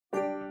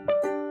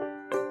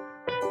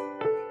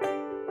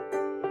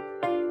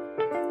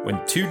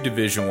When two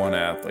Division I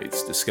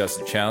athletes discuss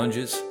the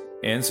challenges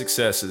and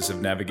successes of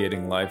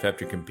navigating life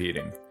after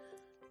competing,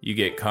 you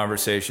get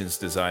conversations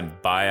designed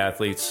by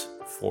athletes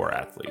for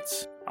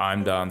athletes.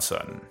 I'm Don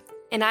Sutton.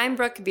 And I'm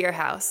Brooke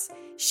Bierhaus,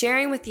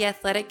 sharing with the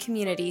athletic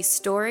community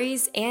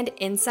stories and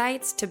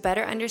insights to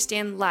better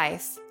understand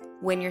life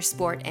when your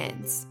sport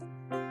ends.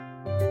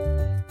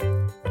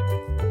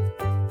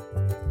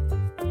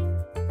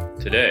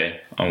 Today,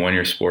 on When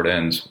Your Sport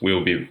Ends, we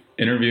will be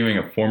interviewing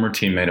a former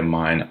teammate of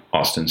mine,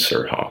 Austin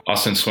Surhoff.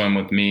 Austin swam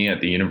with me at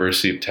the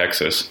University of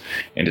Texas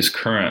and is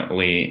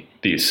currently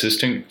the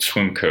assistant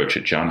swim coach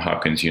at Johns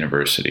Hopkins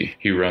University.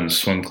 He runs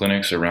swim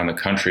clinics around the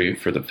country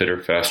for the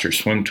Fitter, Faster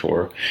Swim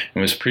Tour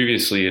and was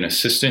previously an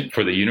assistant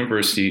for the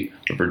University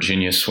of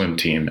Virginia swim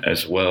team,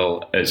 as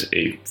well as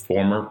a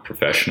former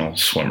professional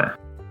swimmer.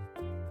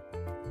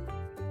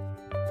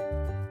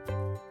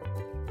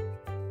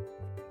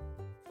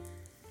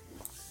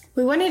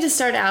 We wanted to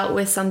start out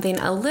with something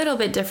a little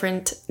bit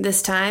different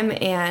this time,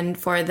 and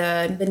for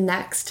the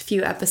next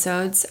few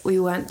episodes, we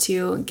want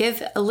to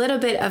give a little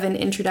bit of an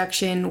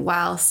introduction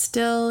while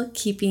still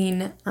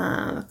keeping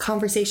a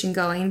conversation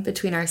going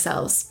between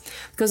ourselves,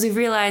 because we've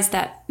realized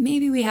that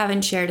maybe we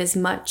haven't shared as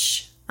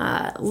much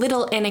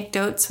little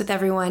anecdotes with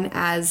everyone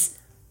as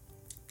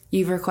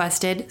you've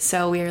requested.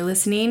 So we are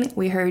listening,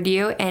 we heard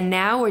you, and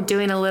now we're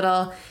doing a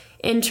little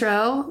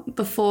intro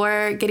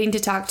before getting to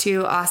talk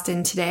to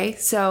Austin today.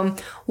 So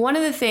one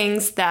of the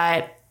things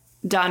that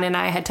Don and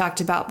I had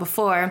talked about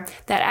before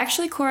that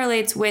actually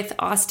correlates with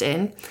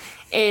Austin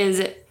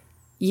is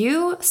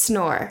you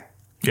snore.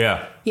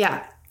 Yeah.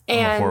 Yeah. I'm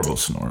And a horrible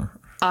snorer.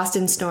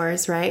 Austin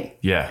snores, right?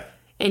 Yeah.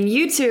 And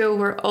you two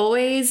were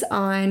always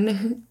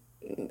on.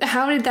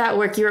 How did that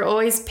work? You were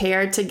always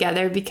paired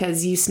together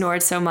because you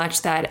snored so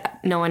much that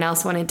no one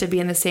else wanted to be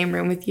in the same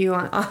room with you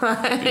on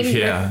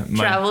your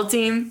travel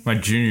team? My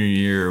junior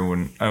year,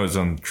 when I was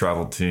on the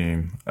travel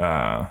team,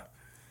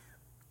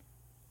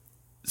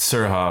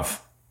 Surhoff,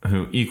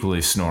 who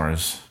equally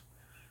snores,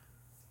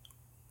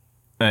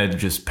 had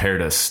just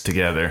paired us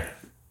together.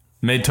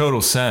 Made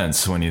total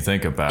sense when you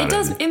think about it. It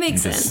does. It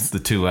makes sense. The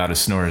two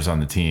loudest snorers on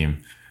the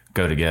team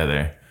go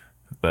together.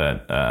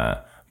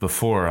 But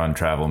before on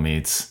travel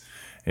meets,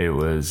 it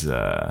was,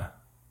 I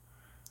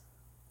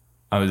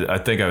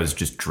think I was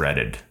just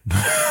dreaded.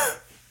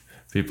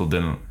 People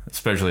didn't,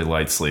 especially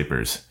light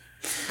sleepers,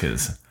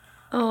 because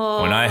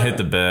when I hit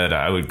the bed,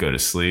 I would go to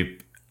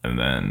sleep and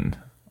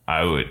then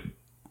I would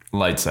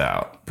lights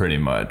out pretty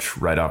much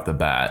right off the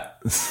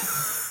bat.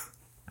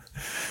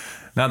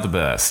 Not the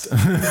best.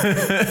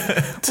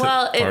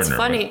 Well, it's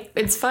funny.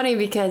 It's funny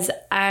because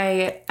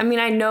I mean,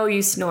 I know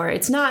you snore.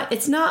 It's not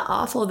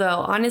awful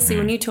though. Honestly,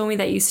 when you told me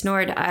that you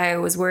snored, I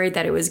was worried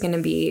that it was going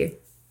to be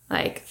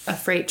like a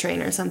freight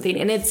train or something.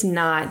 And it's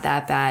not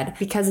that bad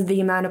because of the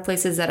amount of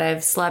places that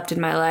I've slept in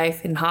my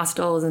life, in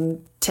hostels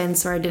and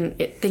tents where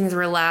things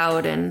were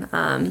loud,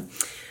 and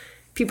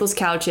people's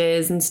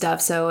couches and stuff.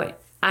 So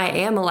I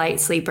am a light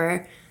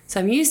sleeper.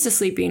 So I'm used to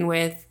sleeping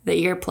with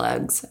the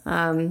earplugs,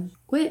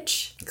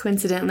 which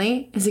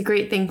coincidentally is a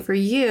great thing for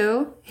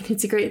you. And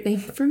it's a great thing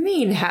for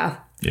me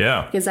now.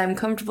 Yeah. Because I'm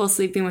comfortable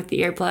sleeping with the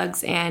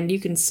earplugs and you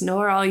can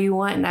snore all you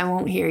want and I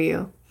won't hear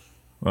you.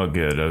 Well,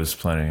 good. I was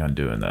planning on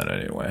doing that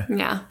anyway.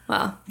 Yeah,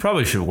 well.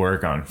 Probably should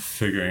work on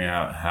figuring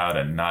out how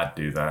to not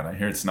do that. I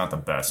hear it's not the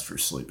best for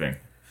sleeping.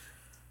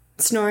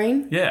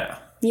 Snoring? Yeah.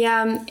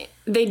 Yeah,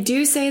 they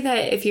do say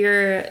that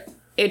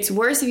it's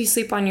worse if you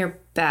sleep on your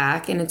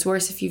back, and it's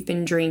worse if you've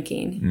been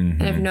drinking.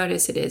 Mm-hmm. And I've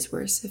noticed it is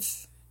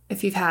worse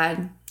if you've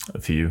had a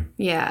few.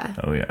 Yeah.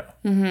 Oh yeah.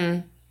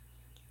 Mm-hmm.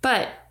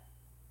 But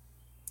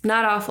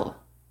not awful.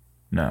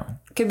 No.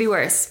 Could be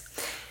worse.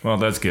 Well,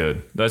 that's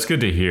good. That's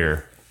good to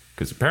hear,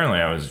 because apparently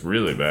I was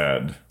really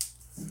bad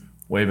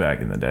way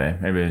back in the day.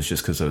 Maybe it's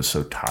just because I was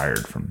so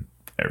tired from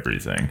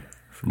everything,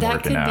 from that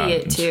working could out be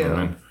it and too.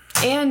 swimming.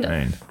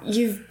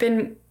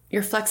 And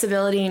your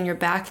flexibility in your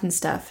back and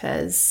stuff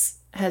has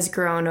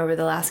grown over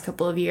the last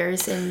couple of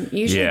years, and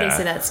usually they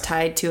say that's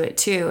tied to it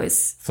too.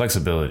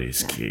 Flexibility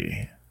is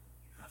key.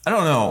 I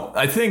don't know.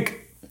 I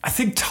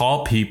think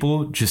tall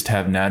people just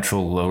have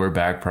natural lower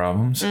back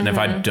problems, mm-hmm. and if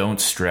I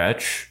don't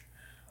stretch,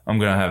 I'm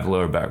gonna have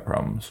lower back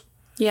problems.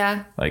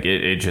 Yeah, like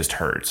it just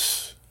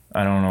hurts.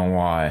 I don't know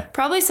why.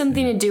 Probably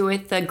something to do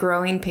with the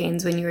growing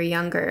pains when you were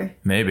younger.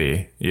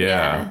 Maybe,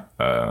 yeah.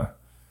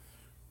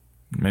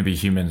 Maybe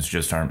humans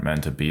just aren't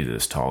meant to be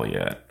this tall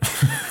yet.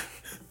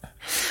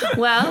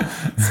 Well,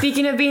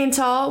 speaking of being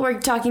tall, we're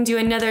talking to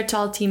another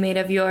tall teammate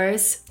of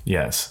yours.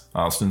 Yes,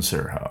 Austin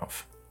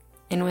Surhoff.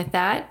 And with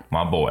that,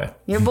 my boy.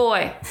 Your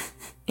boy.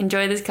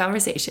 Enjoy this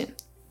conversation.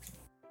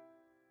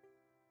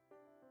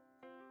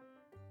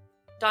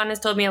 Dawn has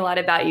told me a lot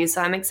about you,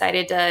 so I'm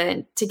excited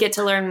to get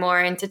to learn more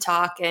and to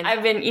talk. And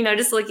I've been,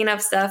 just looking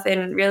up stuff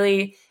and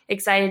really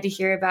excited to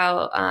hear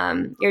about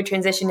your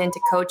transition into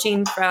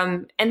coaching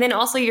and then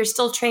also you're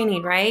still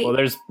training, right? Well,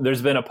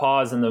 there's been a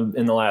pause in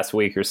the last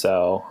week or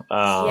so.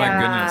 My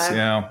goodness,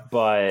 yeah.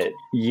 But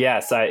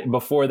yes,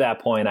 before that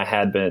point, I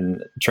had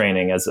been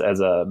training as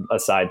a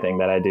side thing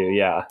that I do.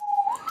 Yeah.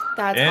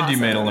 That's and awesome.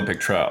 you made Olympic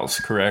trials,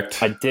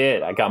 correct? I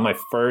did. I got my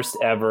first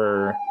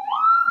ever.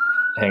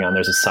 Hang on,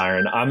 there's a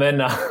siren. I'm in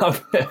a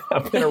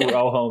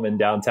row home in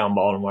downtown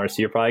Baltimore, so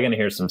you're probably going to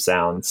hear some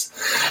sounds.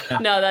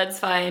 No, that's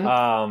fine.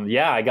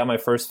 Yeah, I got my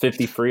first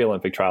 50 free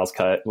Olympic trials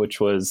cut, which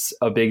was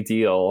a big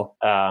deal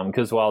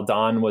because while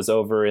Don was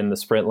over in the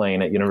sprint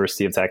lane at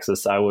University of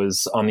Texas, I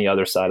was on the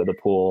other side of the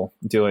pool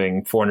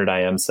doing 400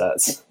 IM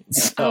sets.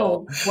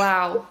 So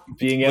wow.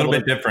 Being a little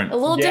able bit different. A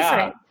little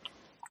different.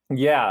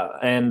 Yeah.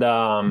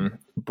 And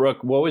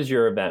Brooke, what was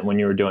your event when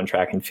you were doing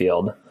track and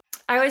field?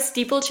 I was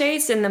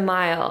steeplechase in the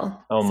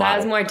mile. Oh, so my. I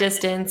was more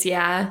distance,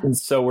 yeah.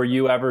 So were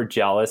you ever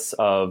jealous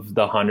of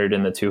the 100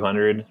 and the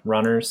 200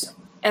 runners?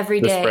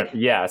 Every day. Sprint?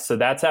 Yeah. So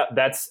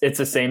it's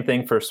the same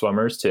thing for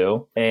swimmers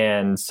too.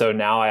 And so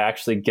now I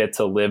actually get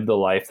to live the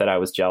life that I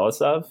was jealous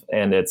of.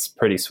 And it's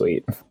pretty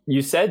sweet.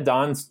 You said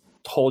Don's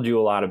told you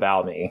a lot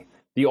about me.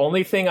 The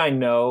only thing I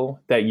know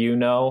that you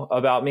know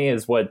about me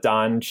is what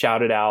Don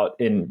shouted out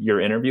in your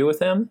interview with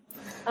him.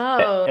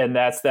 Oh. And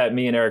that's that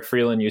me and Eric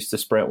Freeland used to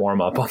sprint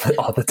warm up all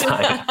the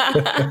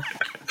time.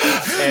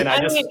 And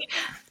I mean,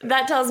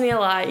 that tells me a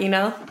lot, you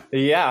know?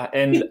 Yeah.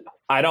 And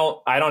I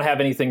don't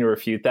have anything to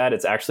refute that.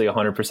 It's actually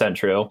 100%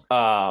 true.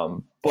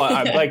 But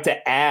I'd like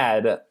to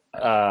add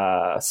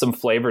some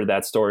flavor to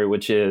that story,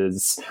 which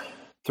is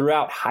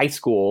throughout high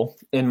school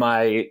in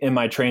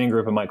my training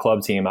group and my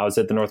club team, I was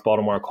at the North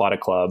Baltimore Aquatic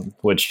Club,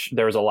 which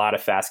there was a lot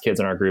of fast kids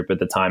in our group at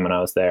the time when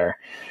I was there.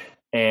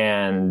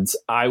 And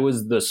I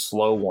was the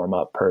slow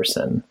warm-up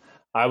person.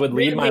 I would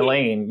lead my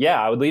lane.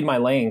 Yeah, I would lead my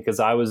lane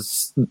because I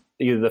was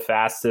either the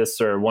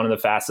fastest or one of the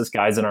fastest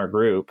guys in our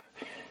group.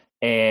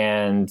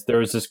 And there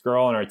was this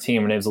girl on our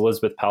team. Her name was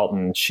Elizabeth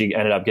Pelton. She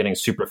ended up getting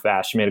super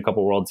fast. She made a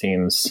couple world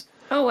teams.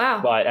 Oh, wow.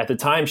 But at the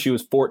time, she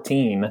was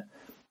 14.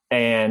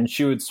 And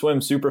she would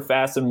swim super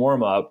fast in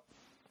warm-up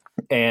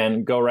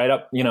and go right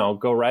up.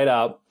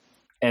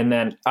 And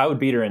then I would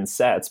beat her in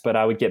sets, but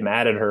I would get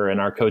mad at her.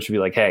 And our coach would be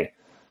like, hey,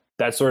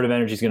 that sort of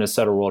energy is going to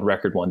set a world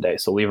record one day,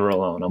 so leave her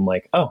alone. I'm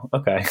like, oh,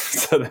 okay.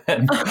 So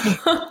then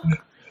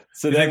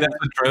you think that's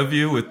what drove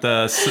you with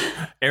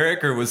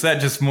Eric, or was that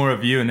just more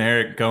of you and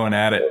Eric going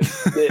at it?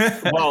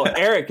 Well,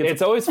 Eric,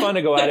 it's always fun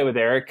to go at it with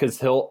Eric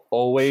because he'll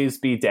always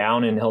be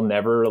down and he'll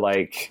never,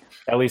 like,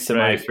 at least in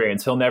my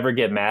experience, he'll never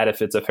get mad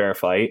if it's a fair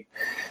fight.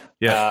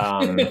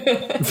 Yeah.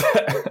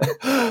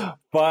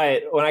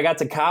 But when I got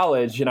to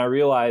college and I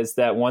realized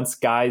that once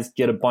guys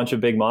get a bunch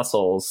of big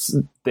muscles,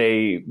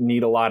 they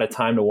need a lot of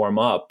time to warm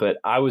up. But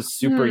I was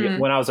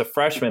when I was a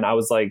freshman, I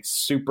was like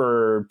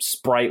super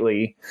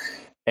sprightly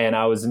and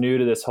I was new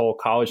to this whole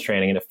college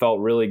training and it felt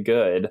really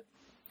good.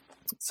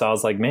 So I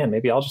was like, man,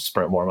 maybe I'll just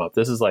sprint warm up.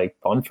 This is like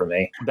fun for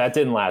me. That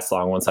didn't last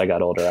long. Once I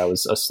got older, I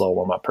was a slow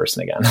warm up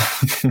person again.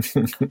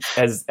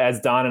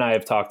 As Don and I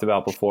have talked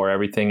about before,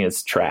 everything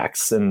is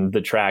tracks, and the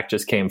track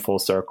just came full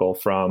circle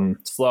from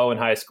slow in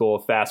high school,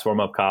 fast warm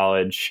up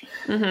college,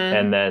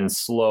 and then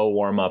slow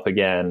warm up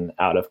again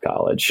out of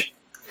college.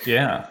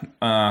 Yeah.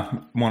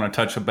 Want to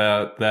touch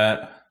about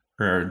that?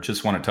 Or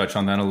just want to touch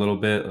on that a little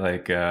bit.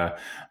 Like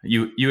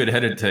you had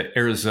headed to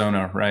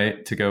Arizona,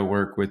 right, to go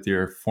work with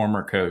your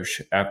former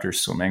coach after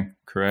swimming,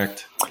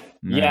 correct?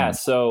 Yeah.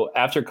 So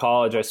after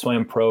college, I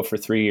swam pro for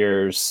 3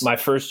 years. My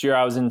first year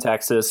I was in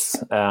Texas.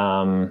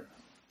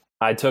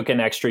 I took an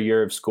extra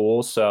year of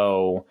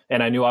school.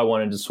 And I knew I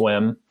wanted to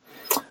swim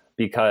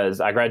because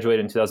I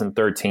graduated in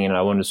 2013 and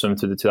I wanted to swim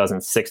through the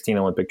 2016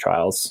 Olympic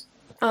trials.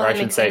 Oh, or I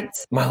should say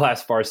my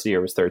last varsity year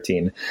was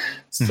 13.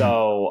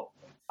 So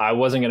I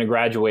wasn't going to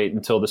graduate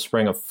until the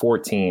spring of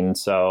 14.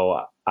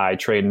 So I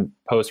trained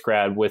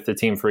post-grad with the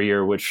team for a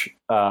year, which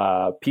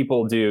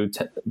people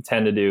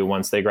tend to do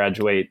once they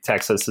graduate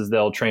Texas, is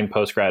they'll train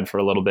post-grad for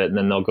a little bit and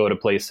then they'll go to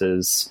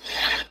places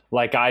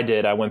like I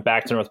did. I went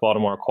back to North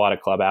Baltimore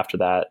Aquatic Club after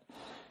that.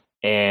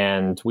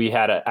 And we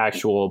had an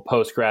actual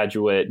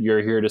postgraduate,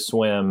 you're here to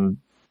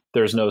swim,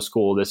 there's no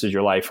school, this is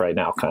your life right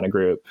now kind of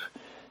group.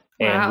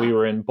 And we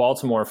were in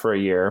Baltimore for a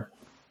year.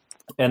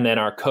 And then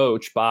our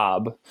coach,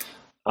 Bob,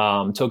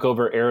 took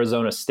over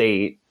Arizona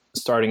State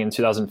starting in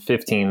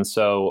 2015.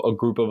 So a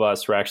group of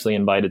us were actually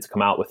invited to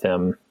come out with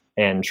him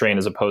and train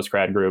as a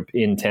post-grad group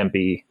in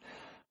Tempe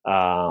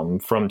from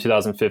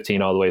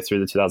 2015 all the way through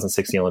the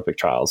 2016 Olympic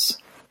trials.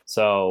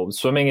 So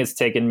swimming has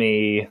taken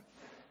me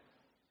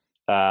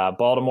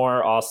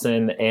Baltimore,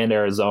 Austin, and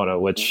Arizona,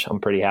 which I'm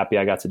pretty happy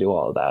I got to do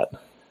all of that.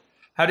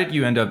 How did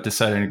you end up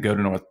deciding to go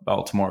to North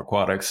Baltimore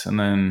Aquatics and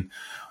then,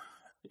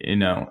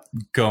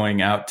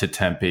 going out to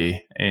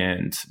Tempe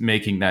and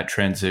making that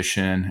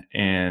transition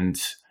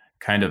and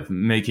kind of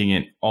making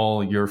it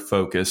all your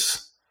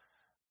focus?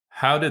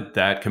 How did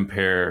that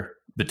compare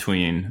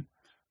between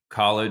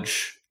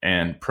college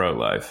and pro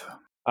life?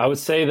 I would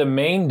say the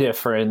main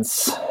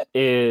difference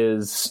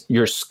is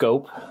your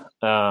scope,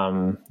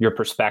 your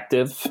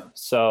perspective.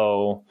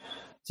 So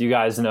you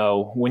guys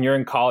know when you're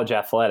in college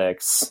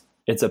athletics,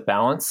 it's a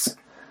balance.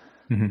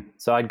 Mm-hmm.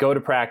 So I'd go to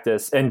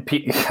practice and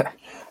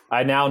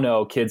I now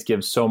know kids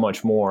give so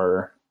much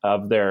more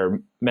of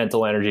their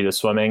mental energy to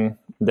swimming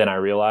than I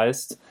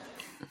realized.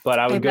 But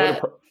I would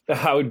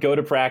I would go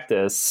to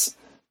practice,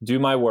 do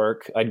my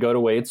work. I'd go to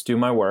weights, do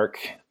my work.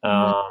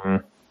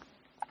 And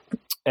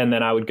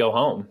then I would go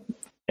home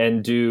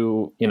and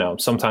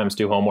sometimes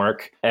do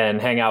homework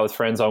and hang out with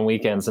friends on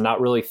weekends and not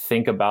really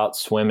think about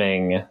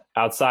swimming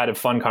outside of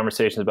fun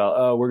conversations about,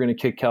 oh, we're going to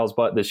kick Cal's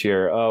butt this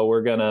year. Oh,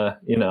 we're going to,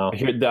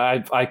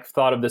 I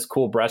thought of this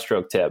cool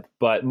breaststroke tip,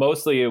 but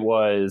mostly it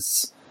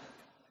was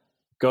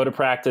go to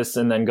practice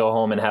and then go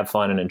home and have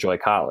fun and enjoy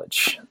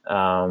college.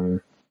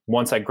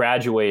 Once I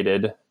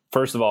graduated,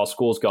 first of all,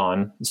 school's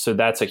gone. So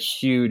that's a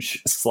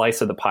huge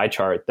slice of the pie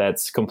chart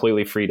that's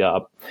completely freed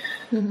up.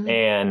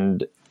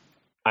 And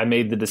I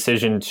made the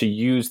decision to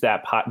use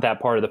that part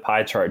of the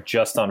pie chart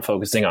just on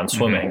focusing on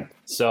swimming.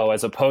 So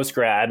as a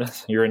post-grad,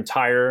 your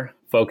entire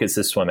focus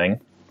is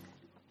swimming.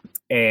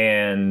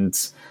 And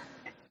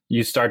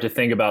you start to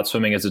think about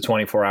swimming as a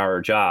 24-hour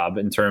job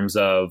in terms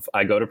of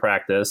I go to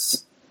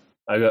practice,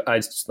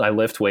 I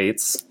lift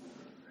weights.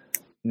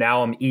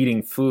 Now I'm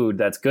eating food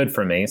that's good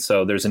for me.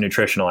 So there's a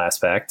nutritional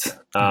aspect.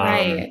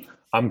 Right.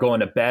 I'm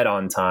going to bed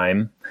on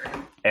time.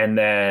 And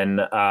then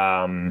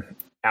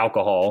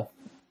alcohol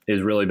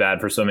is really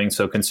bad for swimming.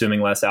 So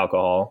consuming less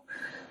alcohol,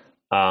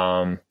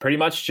 pretty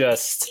much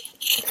just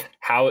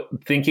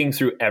thinking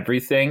through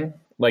everything,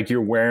 like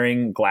you're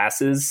wearing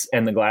glasses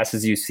and the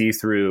glasses you see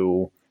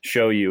through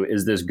show you,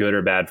 is this good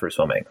or bad for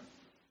swimming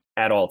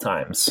at all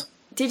times?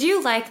 Did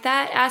you like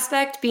that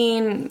aspect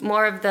being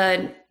more of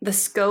the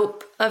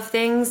scope of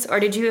things, or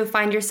did you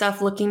find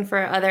yourself looking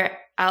for other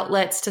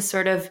outlets to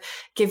sort of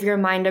give your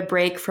mind a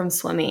break from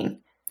swimming?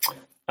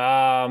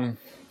 I'd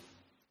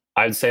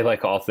say,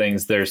 like all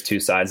things, there's two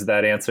sides of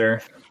that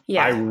answer.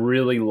 Yeah. I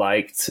really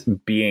liked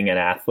being an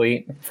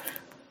athlete.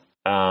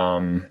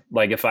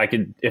 Like if I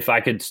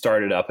could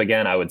start it up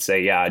again, I would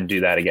say, yeah, I'd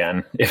do that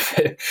again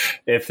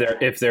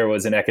if there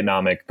was an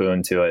economic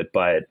boon to it.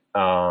 But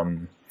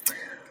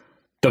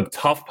the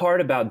tough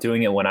part about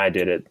doing it when I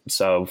did it,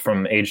 so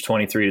from age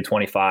 23 to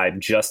 25,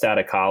 just out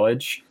of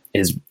college,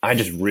 is I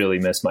just really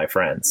miss my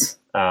friends.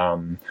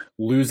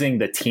 Losing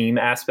the team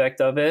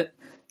aspect of it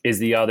is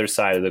the other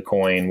side of the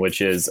coin,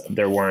 which is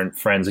there weren't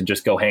friends to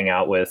just go hang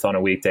out with on a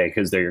weekday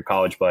because they're your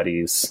college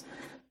buddies.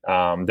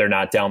 They're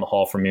not down the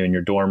hall from you in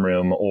your dorm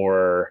room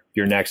or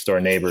your next door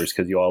neighbors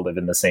because you all live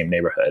in the same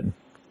neighborhood.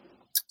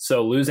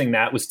 So losing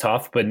that was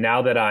tough. But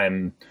now that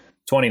I'm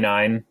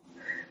 29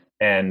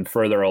 and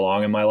further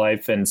along in my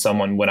life, and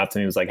someone went up to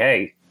me and was like,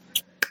 hey,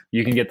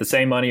 you can get the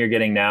same money you're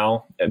getting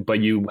now, but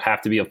you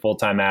have to be a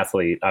full-time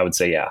athlete, I would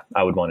say, yeah,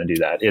 I would want to do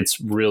that.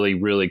 It's really,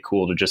 really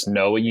cool to just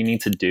know what you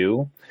need to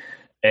do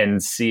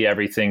and see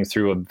everything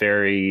through a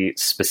very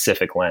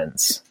specific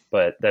lens.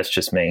 But that's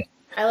just me.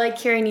 I like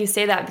hearing you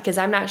say that because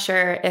I'm not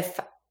sure if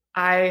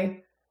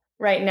I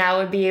right now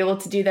would be able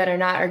to do that or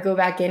not, or go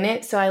back in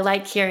it. So I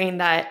like hearing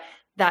that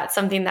that's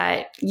something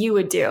that you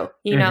would do,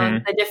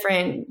 the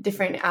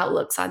different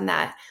outlooks on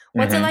that.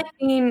 What's it like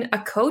being a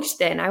coach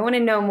then? I want to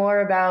know more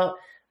about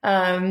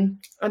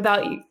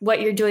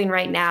what you're doing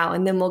right now,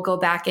 and then we'll go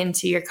back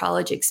into your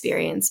college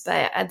experience.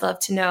 But I'd love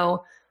to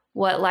know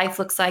what life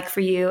looks like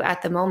for you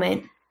at the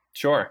moment.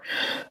 Sure.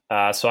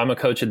 So I'm a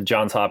coach at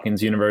Johns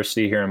Hopkins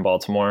University here in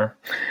Baltimore,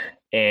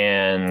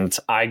 and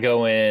I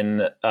go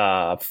in,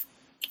 5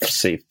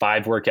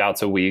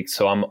 workouts a week.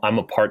 So I'm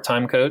a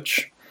part-time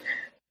coach.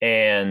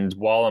 And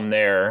while I'm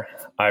there,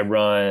 I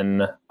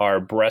run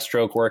our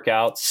breaststroke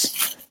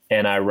workouts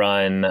and I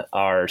run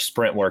our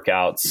sprint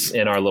workouts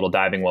in our little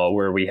diving well,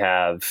 where we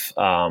have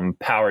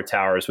power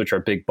towers, which are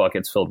big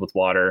buckets filled with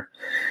water,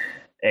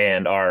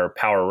 and our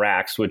power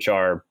racks, which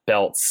are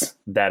belts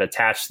that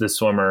attach to the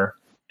swimmer,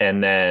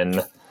 and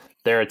then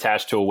they're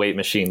attached to a weight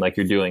machine, like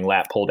you're doing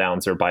lat pull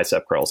downs or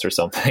bicep curls or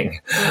something.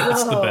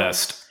 That's the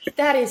best.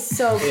 That is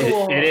so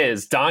cool. It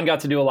is. Don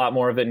got to do a lot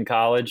more of it in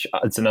college.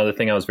 It's another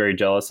thing I was very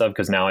jealous of,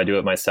 because now I do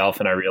it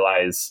myself and I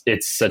realize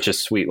it's such a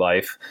sweet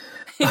life.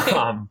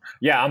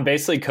 Yeah, I'm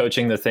basically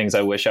coaching the things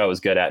I wish I was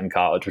good at in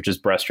college, which is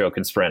breaststroke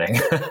and sprinting.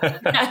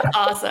 That's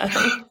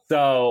awesome.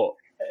 So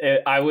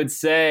I would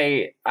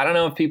say, I don't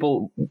know if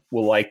people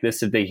will like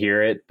this if they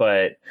hear it,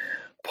 but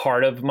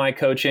part of my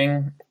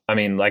coaching, I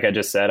mean, like I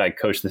just said, I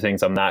coach the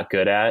things I'm not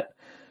good at.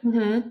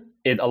 Mm-hmm.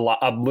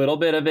 A little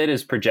bit of it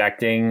is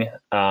projecting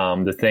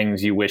the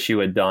things you wish you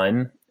had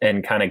done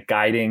and kind of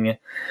guiding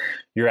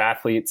your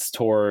athletes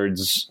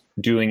towards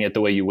doing it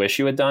the way you wish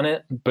you had done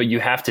it. But you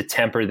have to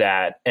temper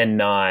that and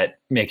not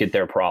make it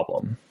their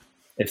problem,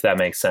 if that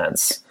makes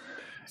sense.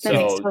 That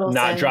makes total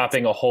sense.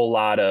 Dropping a whole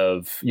lot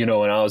of, when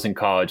I was in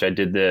college, I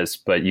did this,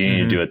 but you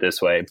need to do it this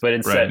way. But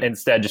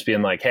instead just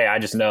being like, hey, I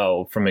just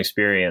know from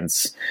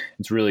experience,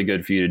 it's really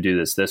good for you to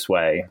do this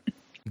way.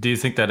 Do you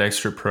think that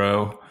extra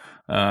pro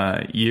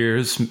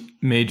years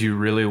made you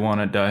really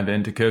want to dive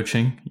into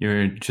coaching?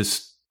 You're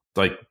just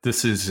like,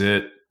 this is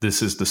it.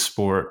 This is the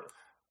sport.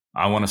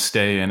 I want to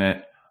stay in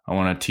it. I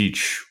want to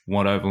teach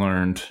what I've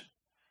learned.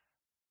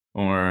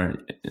 Or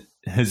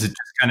has it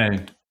just kind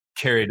of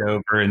carried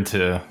over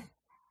into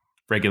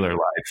regular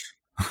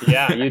life?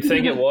 Yeah, you'd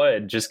think it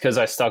would, just because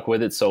I stuck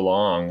with it so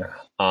long.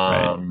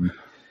 Right.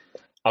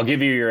 I'll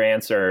give you your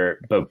answer,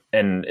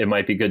 and it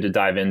might be good to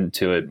dive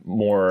into it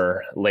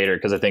more later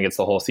because I think it's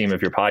the whole theme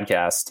of your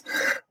podcast.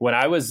 When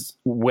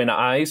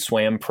I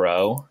swam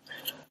pro,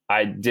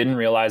 I didn't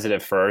realize it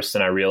at first,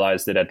 and I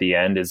realized it at the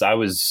end, is I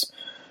was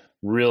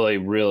really,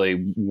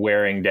 really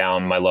wearing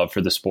down my love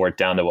for the sport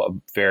down to a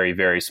very,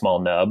 very small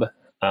nub.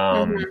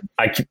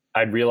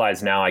 I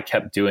realize now I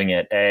kept doing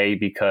it,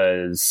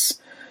 because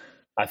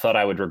I thought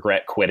I would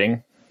regret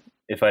quitting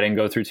if I didn't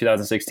go through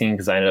 2016,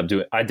 because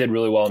I did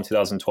really well in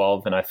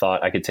 2012, and I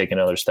thought I could take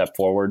another step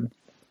forward.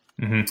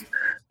 Mm-hmm.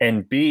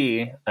 And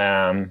B,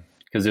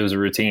 because it was a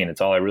routine.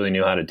 It's all I really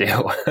knew how to do.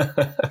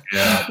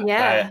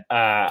 Yeah.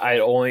 I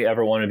only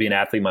ever wanted to be an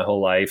athlete my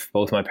whole life.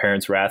 Both my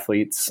parents were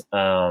athletes.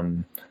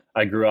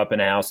 I grew up in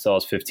a house till I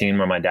was 15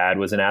 where my dad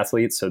was an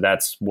athlete. So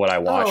that's what I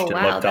watched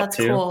and looked up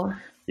to. Cool.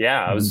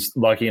 Yeah. I was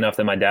lucky enough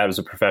that my dad was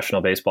a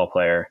professional baseball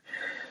player.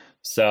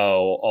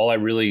 So all I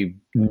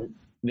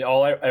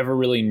ever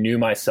really knew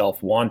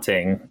myself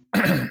wanting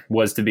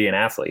was to be an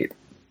athlete.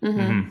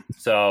 Mm-hmm.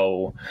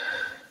 So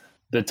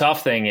the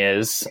tough thing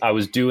is I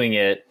was doing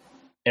it,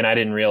 and I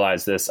didn't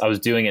realize this. I was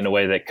doing it in a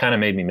way that kind of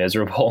made me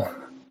miserable,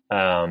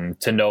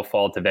 to no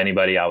fault of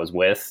anybody I was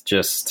with.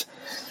 Just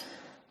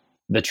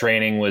the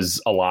training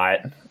was a lot.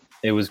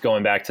 It was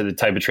going back to the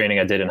type of training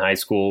I did in high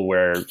school,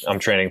 where I'm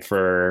training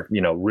for,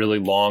 really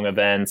long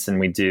events, and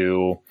we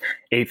do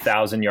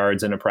 8,000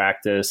 yards in a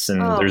practice.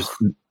 And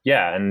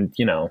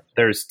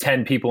there's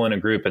 10 people in a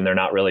group, and they're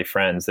not really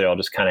friends. They all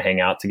just kind of hang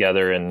out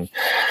together and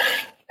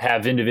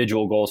have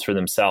individual goals for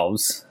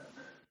themselves.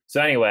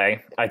 So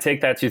anyway, I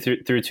take that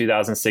through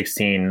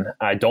 2016.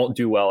 I don't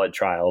do well at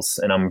trials,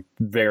 and I'm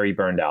very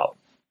burned out.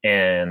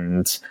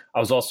 And I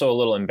was also a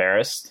little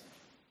embarrassed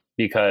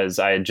because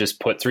I had just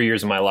put 3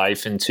 years of my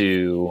life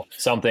into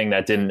something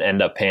that didn't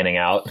end up panning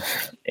out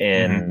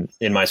in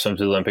my swim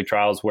to the Olympic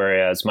trials,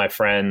 whereas my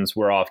friends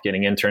were off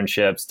getting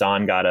internships.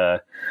 Don got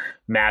a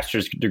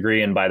master's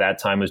degree, and by that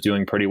time was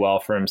doing pretty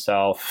well for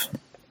himself.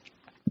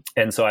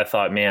 And so I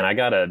thought, man, I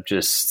got to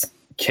just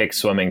kick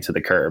swimming to the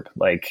curb,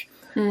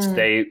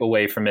 stay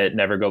away from it,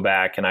 never go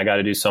back. And I got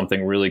to do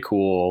something really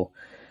cool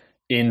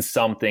in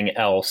something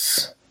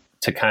else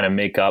to kind of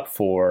make up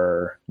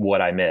for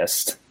what I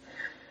missed.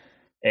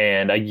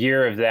 And a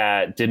year of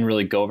that didn't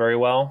really go very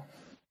well.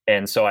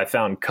 And so I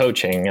found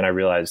coaching, and I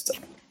realized,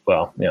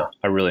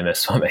 I really miss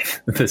swimming.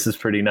 This is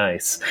pretty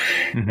nice.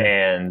 Mm-hmm.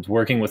 And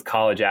working with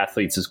college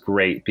athletes is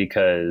great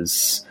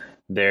because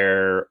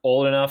they're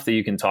old enough that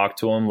you can talk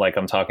to them like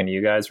I'm talking to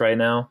you guys right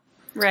now.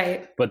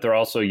 Right. But they're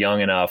also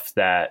young enough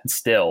that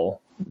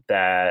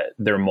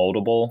they're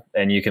moldable,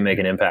 and you can make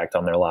an impact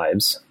on their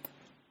lives.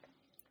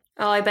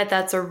 Oh, I bet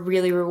that's a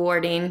really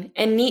rewarding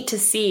and neat to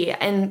see.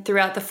 And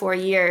throughout the 4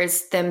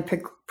 years, them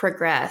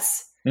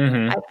progress.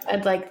 Mm-hmm.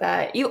 I'd like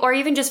that. Or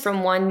even just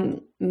from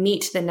one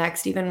meet to the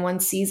next, even one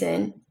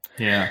season.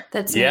 Yeah.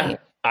 That's neat.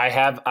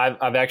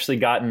 I've actually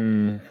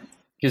gotten,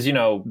 because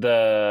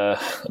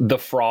the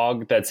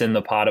frog that's in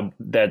the pot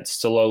that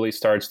slowly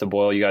starts to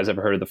boil. You guys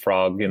ever heard of the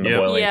frog in the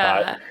boiling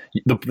pot?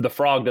 The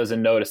frog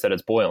doesn't notice that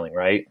it's boiling,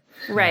 right?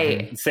 Right.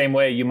 Mm-hmm. Same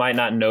way, you might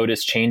not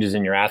notice changes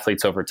in your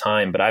athletes over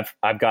time, but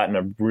I've gotten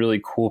a really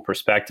cool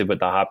perspective with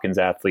the Hopkins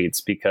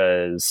athletes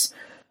because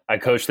I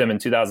coached them in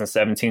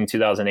 2017,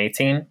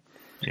 2018.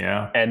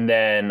 Yeah. And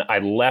then I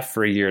left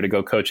for a year to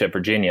go coach at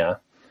Virginia.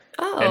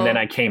 Oh. And then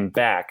I came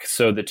back.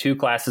 So the two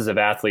classes of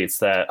athletes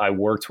that I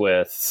worked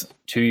with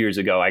 2 years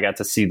ago, I got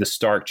to see the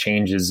stark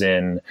changes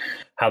in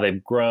how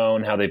they've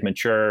grown, how they've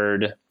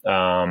matured,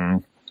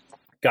 gotten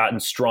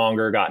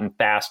stronger, gotten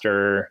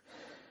faster.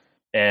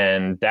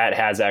 And that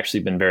has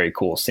actually been very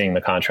cool, seeing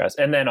the contrast.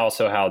 And then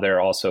also how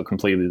they're also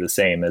completely the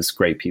same as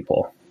great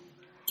people.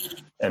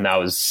 And that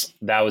was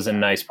a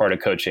nice part of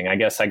coaching. I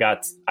guess I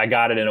got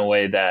it in a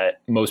way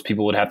that most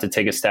people would have to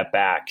take a step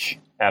back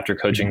after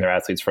coaching their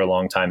athletes for a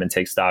long time and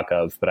take stock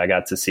of, but I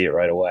got to see it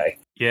right away.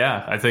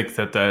 Yeah, I think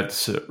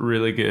that's a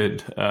really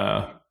good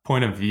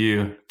point of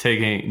view.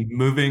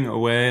 Moving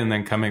away and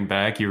then coming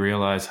back, you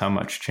realize how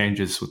much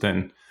changes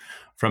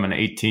from an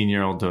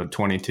 18-year-old to a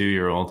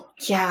 22-year-old.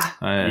 Yeah.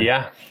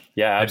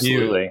 Yeah,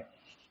 absolutely.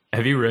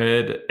 Have you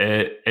read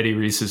Eddie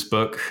Reese's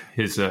book,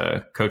 his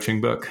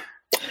coaching book?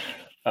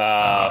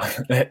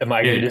 Am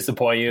I going to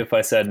disappoint you if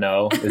I said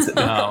no? Is it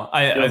no?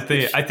 I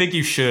think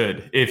you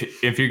should.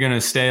 If you're going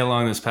to stay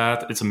along this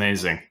path, it's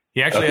amazing.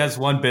 He actually has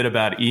one bit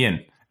about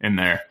Ian in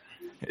there.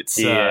 It's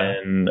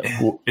Ian.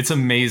 It's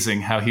amazing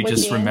how he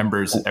just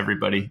remembers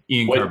everybody.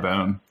 Ian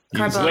Carbone.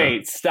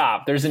 Wait,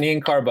 stop. There's an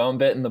Ian Carbone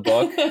bit in the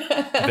book?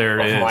 There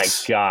is. Oh my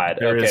God.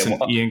 There is an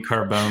Ian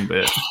Carbone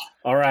bit.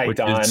 All right,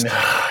 Don.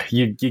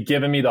 You're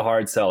giving me the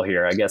hard sell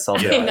here. I guess I'll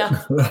do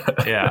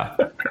it.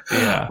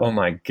 Yeah. Oh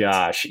my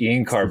gosh.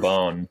 Ian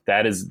Carbone.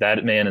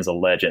 That man is a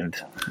legend.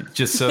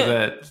 Just so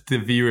that the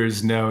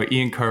viewers know,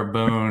 Ian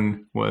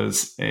Carbone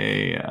was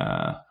a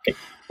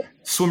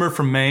swimmer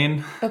from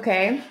Maine.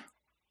 Okay.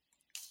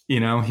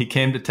 He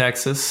came to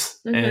Texas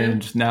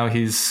and now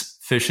he's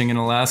fishing in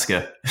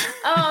Alaska.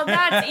 Oh,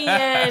 that's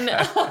Ian.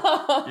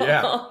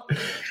 Yeah.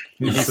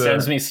 He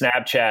sends me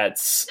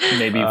Snapchats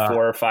maybe 4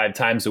 or 5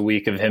 times a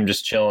week of him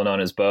just chilling on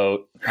his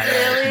boat.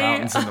 Really?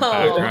 Mountains in the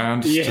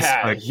background.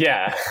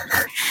 Yeah.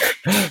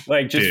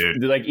 Like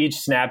each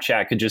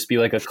Snapchat could just be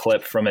like a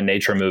clip from a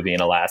nature movie in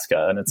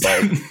Alaska, and it's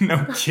like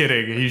no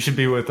kidding. He should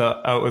be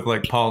out with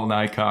like Paul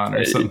Nikon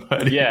or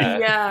somebody.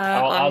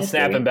 Yeah. I'll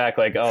snap him back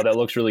like, "Oh, that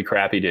looks really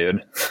crappy,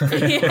 dude."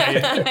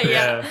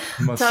 Yeah.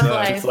 Must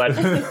Tough life.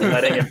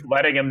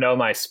 letting him know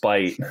my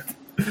spite.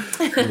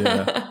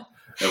 Yeah.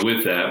 And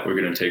with that, we're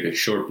going to take a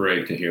short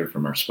break to hear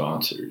from our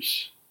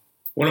sponsors.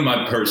 One of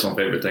my personal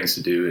favorite things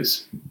to do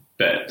is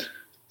bet.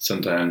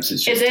 Sometimes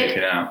it's just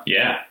taken out.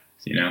 Yeah.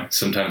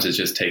 Sometimes it's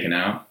just taken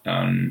out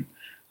on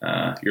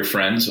your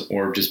friends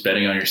or just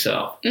betting on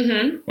yourself.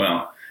 Mm-hmm.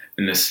 Well,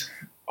 in this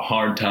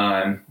hard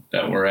time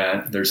that we're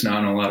at, there's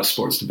not a lot of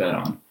sports to bet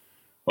on.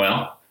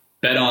 Well,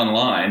 Bet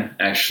Online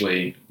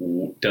actually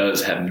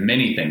does have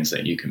many things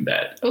that you can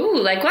bet. Ooh,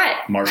 like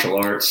what? Martial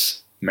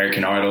arts,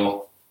 American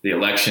Idol, the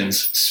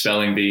elections,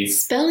 spelling bee.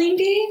 Spelling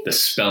bee? The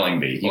spelling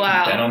bee. You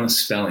can bet on the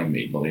spelling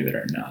bee, believe it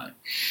or not.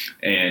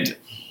 And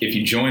if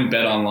you join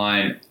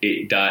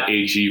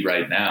betonline.ag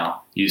right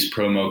now, use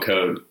promo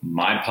code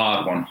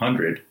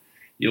MyPod100,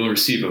 you'll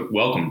receive a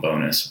welcome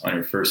bonus on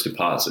your first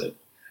deposit.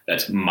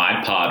 That's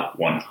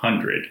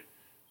MyPod100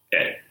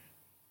 at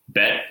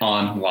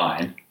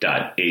betonline.ag.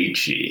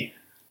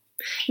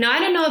 Now, I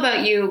don't know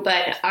about you,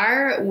 but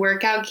our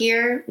workout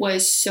gear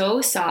was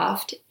so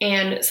soft,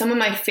 and some of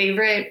my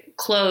favorite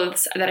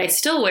clothes that I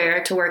still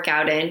wear to work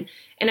out in,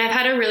 and I've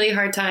had a really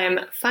hard time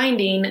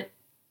finding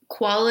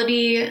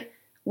quality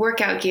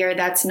workout gear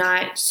that's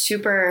not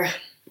super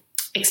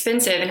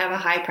expensive and have a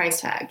high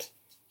price tag.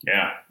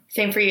 Yeah.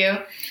 Same for you?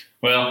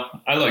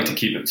 Well, I like to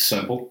keep it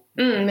simple.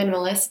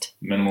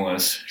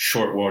 Minimalist.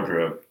 Short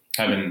wardrobe.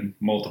 Having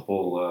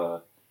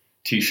multiple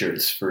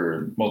T-shirts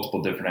for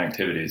multiple different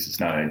activities is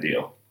not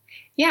ideal.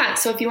 Yeah,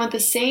 so if you want the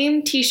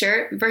same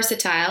t-shirt,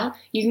 versatile,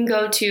 you can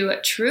go to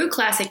True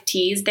Classic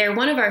Tees. They're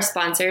one of our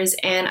sponsors,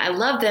 and I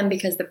love them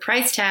because the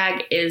price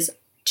tag is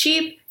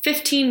cheap,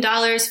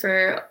 $15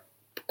 for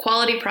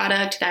quality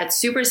product that's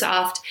super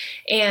soft.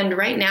 And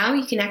right now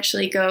you can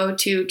actually go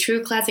to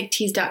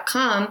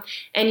trueclassictees.com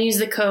and use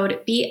the code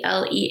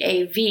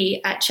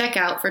BLEAV at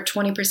checkout for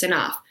 20%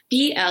 off.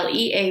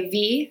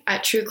 BLEAV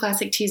at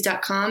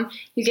trueclassictees.com.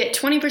 You get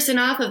 20%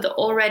 off of the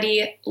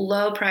already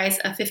low price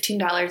of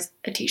 $15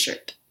 a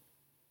t-shirt.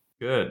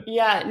 Good.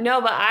 Yeah,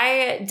 no, but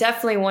I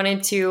definitely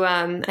wanted to,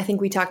 I think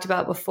we talked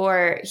about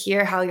before,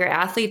 hear how your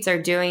athletes are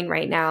doing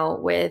right now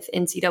with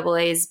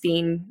NCAA's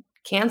being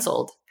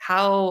canceled.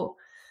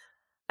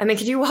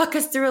 Could you walk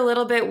us through a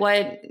little bit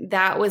what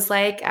that was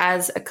like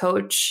as a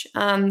coach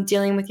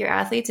dealing with your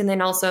athletes? And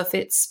then also if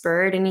it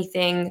spurred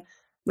anything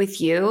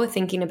with you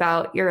thinking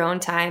about your own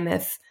time,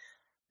 if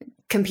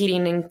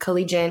competing in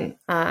collegiate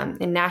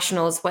and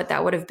nationals, what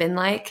that would have been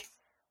like?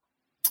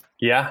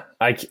 Yeah,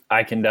 I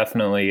can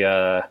definitely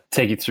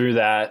take you through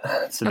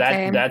that. So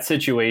that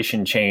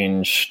situation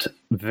changed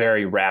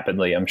very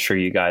rapidly. I'm sure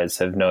you guys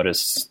have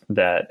noticed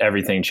that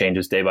everything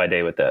changes day by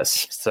day with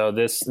this. So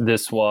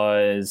this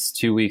was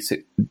 2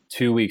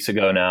 weeks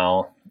ago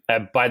now.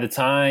 By the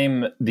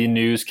time the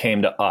news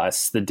came to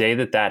us, the day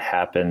that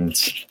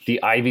happened,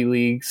 the Ivy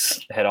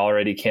Leagues had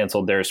already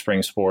canceled their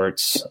spring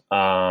sports.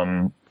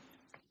 A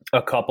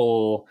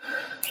couple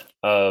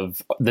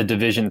of the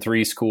Division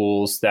III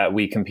schools that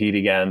we compete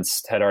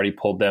against had already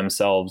pulled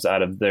themselves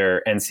out of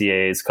their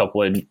NCAAs, a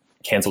couple of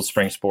canceled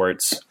spring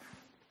sports.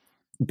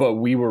 But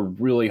we were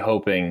really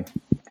hoping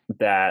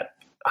that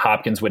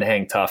Hopkins would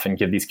hang tough and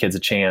give these kids a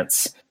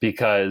chance,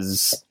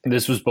 because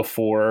this was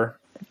before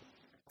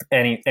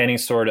any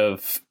sort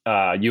of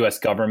U.S.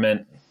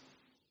 government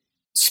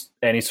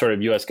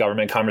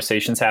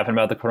conversations happened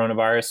about the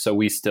coronavirus. So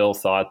we still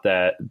thought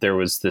that there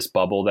was this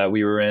bubble that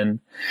we were in.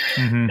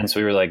 Mm-hmm. And so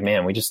we were like,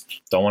 man, we just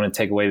don't want to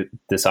take away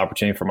this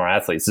opportunity from our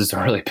athletes. This is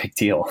a really big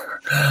deal.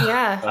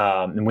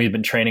 Yeah. And we've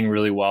been training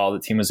really well. The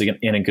team was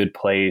in a good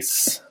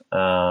place.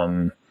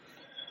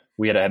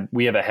 We have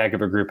a heck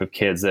of a group of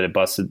kids that had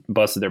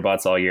busted their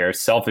butts all year.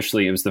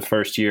 Selfishly, it was the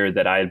first year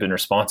that I had been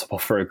responsible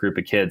for a group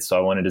of kids. So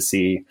I wanted to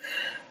see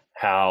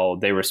how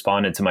they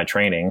responded to my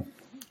training.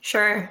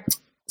 Sure.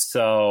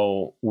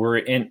 So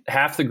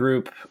half the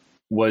group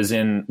was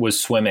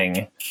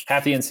swimming.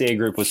 Half the NCAA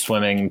group was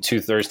swimming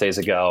 2 Thursdays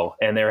ago,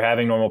 and they were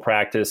having normal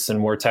practice,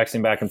 and we're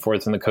texting back and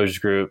forth in the coaches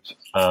group.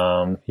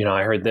 I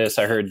heard this,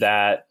 I heard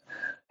that.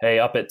 Hey,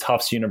 up at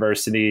Tufts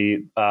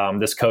University,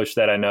 this coach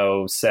that I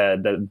know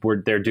said that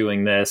they're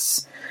doing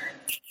this,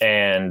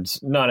 and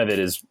none of it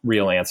is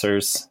real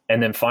answers.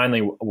 And then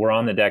finally we're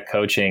on the deck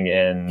coaching,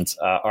 and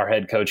our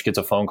head coach gets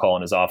a phone call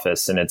in his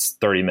office, and it's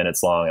 30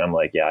 minutes long. And I'm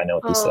like, yeah, I know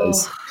what this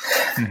is.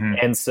 Mm-hmm.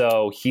 And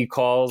so he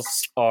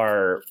calls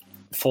our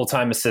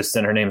full-time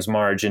assistant, her name's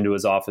Marge, into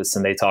his office,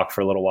 and they talk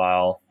for a little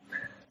while.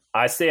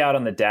 I stay out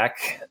on the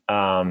deck.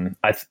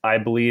 I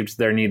believed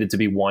there needed to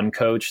be one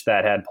coach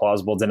that had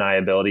plausible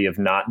deniability of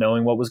not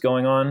knowing what was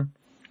going on,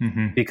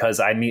 mm-hmm. because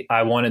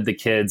I wanted the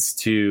kids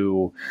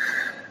to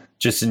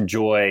just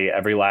enjoy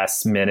every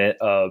last minute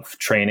of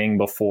training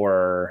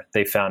before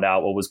they found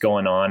out what was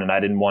going on. And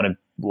I didn't want to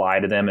lie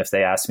to them if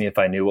they asked me if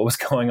I knew what was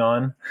going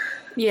on.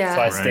 Yeah.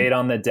 So I stayed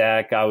on the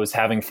deck. I was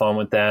having fun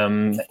with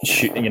them,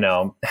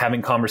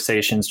 having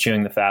conversations,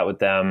 chewing the fat with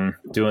them,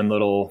 doing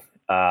little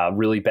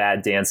really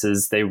bad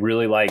dances. They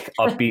really like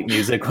upbeat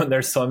music when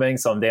they're swimming,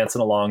 so I'm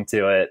dancing along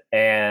to it.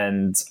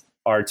 And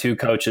our two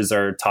coaches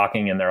are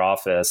talking in their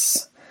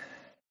office,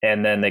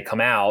 and then they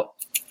come out.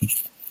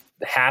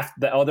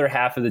 The other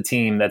half of the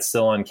team that's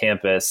still on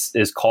campus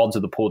is called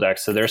to the pool deck.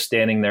 So they're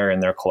standing there in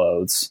their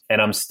clothes.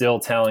 And I'm still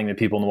telling the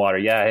people in the water,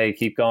 yeah, hey,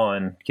 keep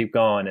going.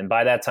 And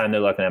by that time,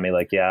 they're looking at me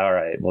like, yeah, all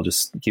right, we'll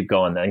just keep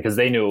going then. Because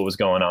they knew what was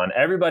going on.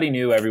 Everybody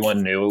knew,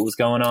 everyone knew what was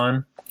going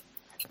on.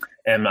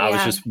 And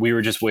we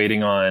were just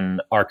waiting on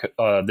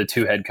the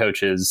two head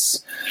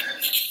coaches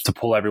to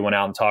pull everyone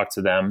out and talk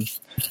to them.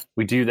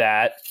 We do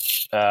that.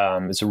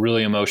 It's a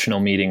really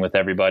emotional meeting with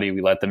everybody.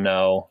 We let them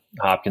know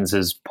Hopkins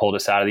has pulled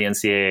us out of the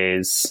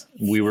NCAAs.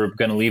 We were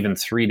going to leave in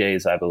 3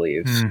 days, I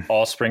believe.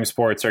 All spring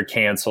sports are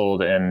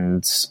canceled,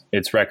 and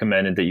it's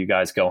recommended that you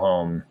guys go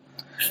home.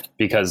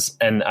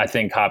 And I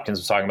think Hopkins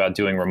was talking about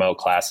doing remote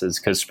classes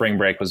because spring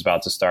break was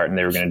about to start and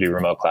they were going to do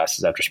remote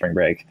classes after spring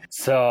break.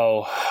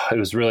 So it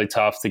was really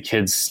tough. The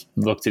kids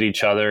looked at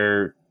each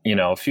other.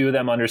 A few of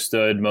them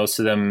understood. Most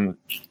of them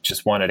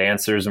just wanted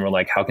answers and were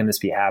like, how can this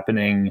be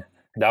happening?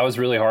 That was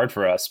really hard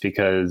for us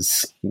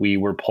because we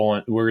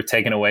were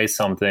taking away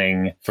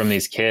something from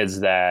these kids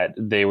that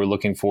they were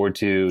looking forward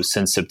to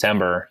since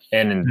September.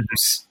 And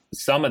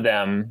some of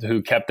them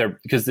who kept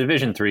because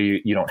Division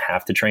III, you don't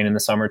have to train in the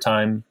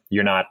summertime.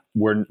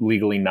 We're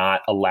legally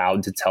not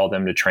allowed to tell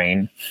them to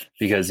train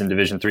because in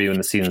Division III, when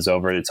the season's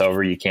over, it's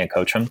over. You can't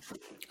coach them.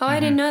 Oh, I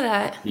didn't know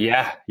that.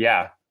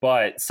 Yeah.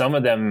 But some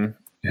of them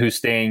who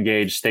stay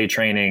engaged, stay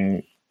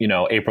training,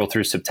 April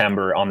through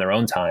September on their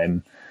own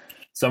time.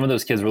 Some of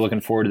those kids were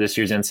looking forward to this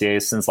year's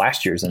NCAAs since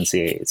last year's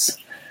NCAAs.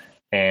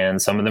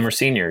 And some of them are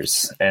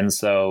seniors. And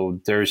so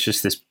there's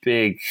just this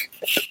big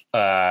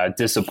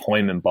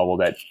disappointment bubble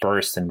that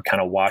burst and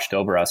kind of washed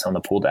over us on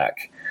the pool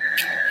deck.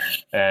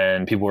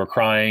 And people were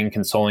crying,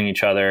 consoling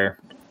each other.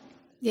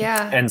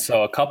 Yeah. And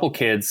so a couple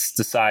kids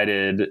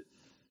decided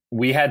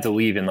we had to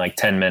leave in like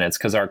 10 minutes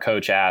because our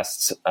coach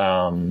asked,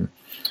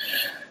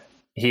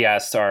 he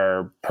asked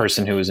our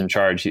person who was in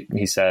charge,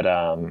 he said,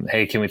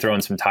 hey, can we throw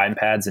in some time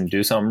pads and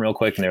do something real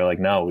quick? And they were like,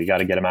 no, we got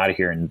to get them out of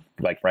here. And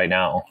like right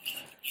now.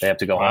 They have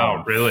to go home.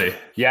 Wow, really?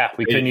 Yeah,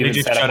 we couldn't even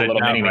set up a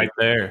little mini right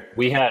there.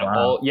 We had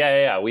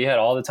we had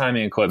all the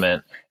timing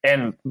equipment.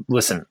 And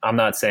listen, I'm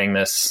not saying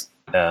this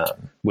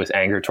with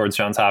anger towards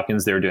Johns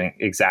Hopkins. They were doing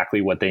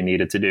exactly what they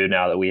needed to do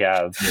now that we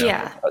have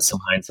some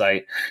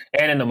hindsight.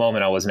 And in the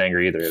moment, I wasn't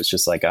angry either. It was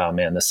just like, oh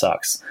man, this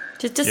sucks.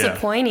 Just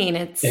disappointing.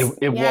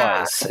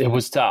 It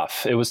was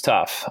tough.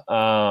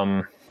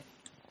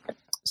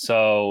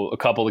 So a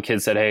couple of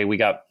kids said, hey, we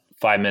got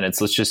 5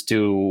 minutes. Let's just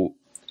do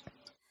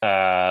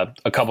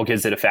a couple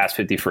kids did a fast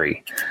 50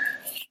 free.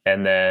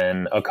 And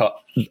then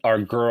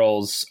our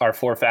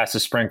 4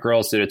 fastest sprint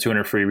girls did a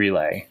 200 free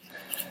relay.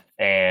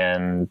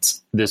 And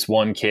this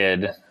one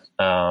kid,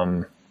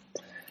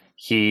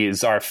 he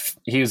was our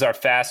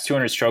fast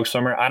 200 stroke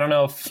swimmer. I don't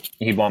know if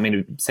he'd want me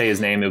to say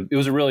his name. It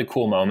was a really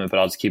cool moment,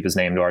 but I'll just keep his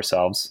name to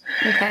ourselves.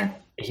 Okay.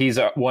 He's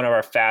one of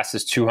our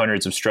fastest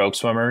 200s of stroke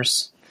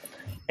swimmers.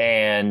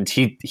 And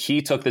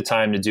he took the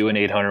time to do an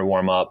 800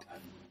 warm up.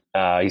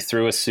 He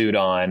threw a suit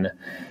on,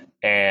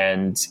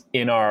 and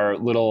in our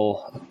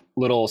little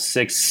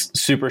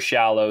super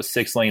shallow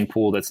 6-lane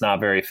pool that's not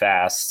very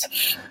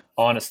fast,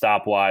 on a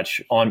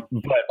stopwatch,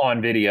 but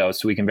on video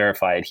so we can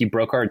verify it, he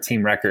broke our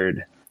team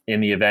record in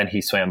the event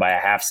he swam by a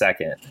half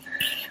second.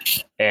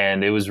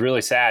 And it was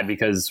really sad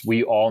because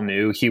we all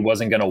knew he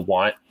wasn't going to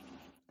want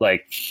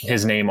like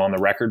his name on the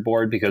record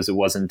board because it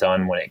wasn't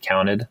done when it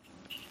counted.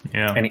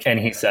 Yeah. And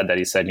he said, I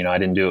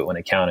didn't do it when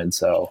it counted.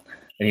 So,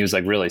 and he was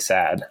like really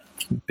sad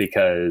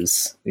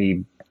because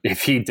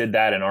if he did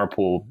that in our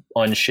pool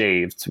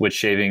unshaved, which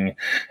shaving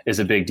is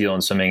a big deal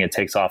in swimming, it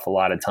takes off a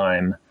lot of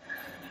time.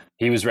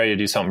 He was ready to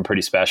do something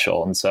pretty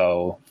special. And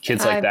so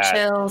kids like that,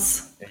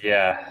 chills.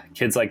 Yeah,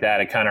 kids like that,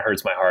 it kind of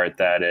hurts my heart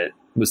that it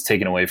was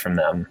taken away from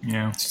them.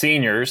 Yeah.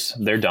 Seniors,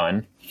 they're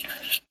done.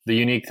 The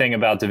unique thing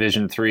about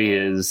Division III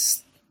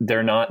is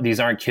these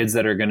aren't kids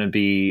that are going to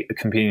be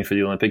competing for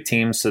the Olympic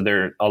team. So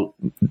they're,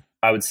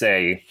 I would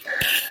say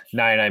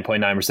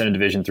 99.9% of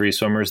Division III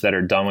swimmers that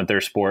are done with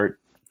their sport.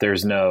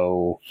 There's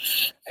no,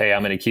 hey,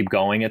 I'm going to keep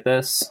going at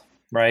this.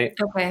 Right.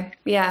 Okay.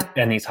 Yeah.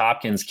 And these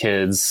Hopkins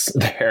kids,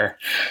 they're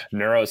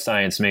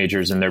neuroscience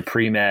majors and they're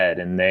pre-med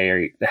and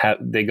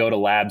they go to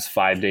labs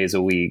 5 days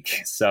a week.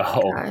 So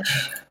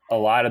a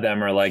lot of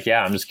them are like,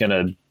 yeah, I'm just going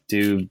to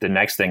do the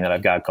next thing that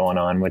I've got going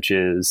on, which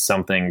is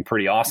something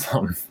pretty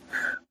awesome.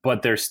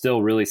 But they're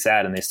still really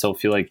sad and they still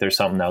feel like there's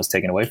something that was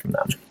taken away from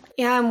them.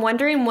 Yeah, I'm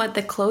wondering what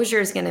the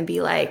closure is going to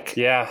be like.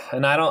 Yeah,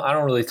 and I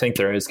don't really think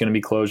there is going to be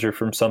closure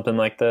from something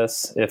like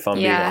this, if I'm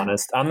being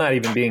honest. I'm not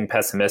even being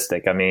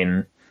pessimistic. I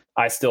mean,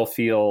 I still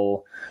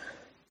feel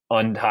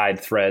untied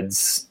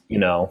threads,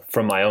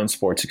 from my own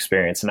sports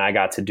experience. And I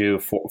got to do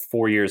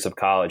 4 years of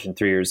college and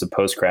 3 years of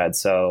post-grad.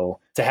 So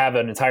to have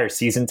an entire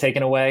season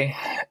taken away,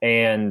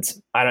 and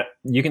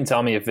you can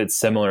tell me if it's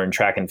similar in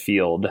track and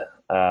field,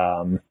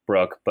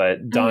 Brooke,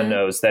 but Don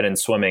knows that in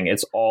swimming,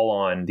 it's all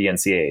on the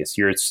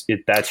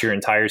NCAAs. That's your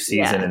entire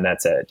season, and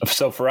that's it.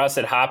 So for us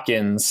at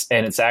Hopkins,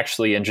 and it's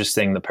actually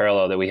interesting, the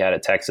parallel that we had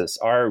at Texas,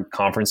 our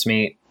conference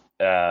meet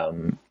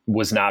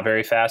was not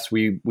very fast.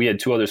 We had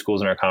 2 other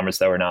schools in our conference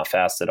that were not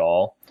fast at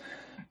all.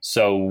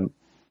 So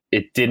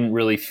it didn't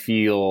really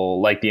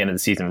feel like the end of the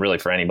season really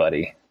for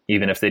anybody,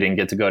 even if they didn't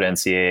get to go to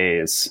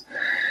NCAAs.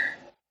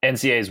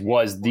 NCAAs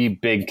was the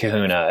big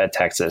kahuna at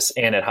Texas,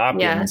 and at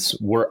Hopkins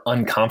we're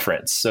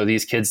unconferenced. So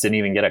these kids didn't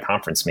even get a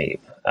conference meet.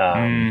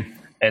 And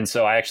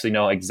so I actually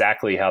know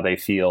exactly how they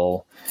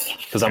feel,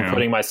 because I'm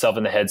putting myself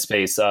in the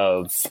headspace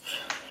of,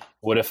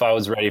 what if I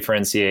was ready for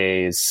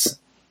NCAAs?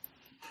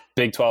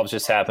 Big 12s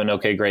just happened.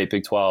 Okay, great.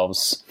 Big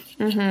 12s.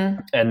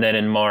 And then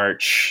in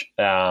March,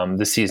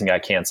 the season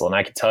got canceled. And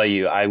I could tell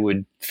you, I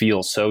would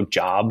feel so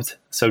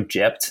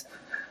gypped.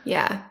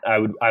 Yeah.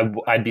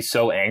 I'd be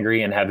so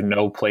angry and have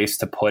no place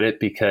to put it,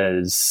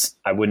 because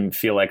I wouldn't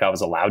feel like I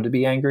was allowed to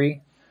be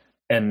angry.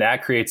 And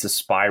that creates a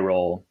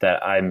spiral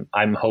that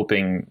I'm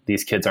hoping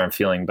these kids aren't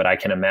feeling, but I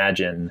can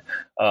imagine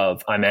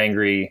of, I'm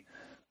angry.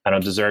 I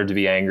don't deserve to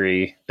be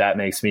angry. That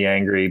makes me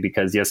angry,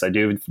 because yes, I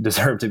do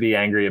deserve to be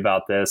angry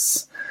about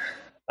this.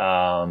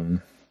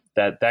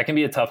 That can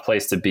be a tough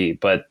place to be.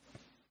 But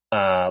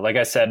like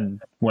I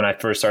said, when I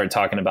first started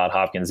talking about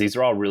Hopkins, these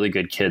are all really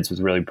good kids with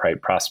really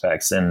bright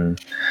prospects,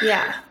 and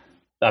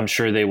I'm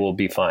sure they will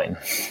be fine.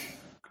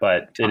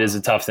 But it is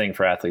a tough thing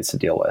for athletes to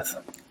deal with.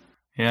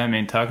 Yeah, I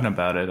mean, talking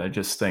about it, I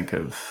just think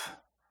of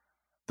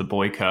the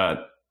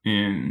boycott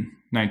in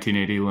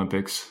 1980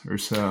 Olympics or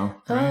so.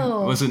 Right?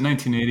 Oh. Was it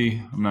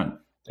 1980? I'm not.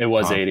 It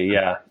was 80,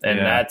 yeah. And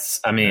that's,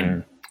 I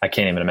mean, I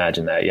can't even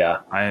imagine that,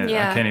 I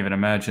can't even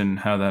imagine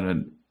how that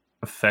had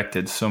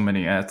affected so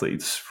many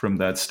athletes from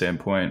that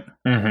standpoint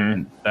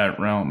in that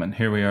realm. And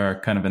here we are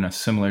kind of in a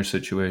similar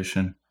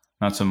situation.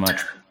 Not so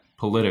much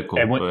political,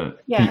 but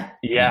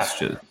it's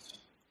just.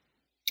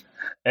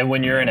 And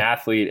when you're an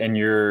athlete and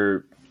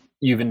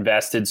you've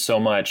invested so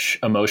much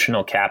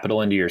emotional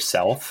capital into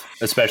yourself,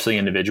 especially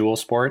individual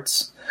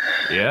sports.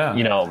 Yeah.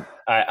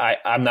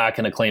 I'm not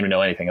going to claim to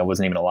know anything. I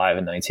wasn't even alive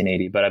in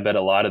 1980, but I bet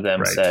a lot of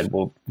them said,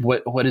 well,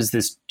 what is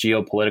this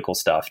geopolitical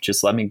stuff?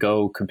 Just let me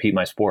go compete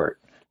my sport.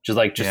 Just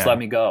let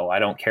me go. I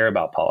don't care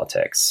about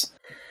politics.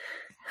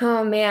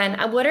 Oh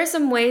man. What are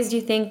some ways do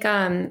you think,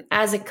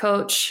 as a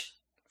coach,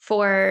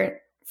 for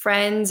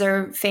friends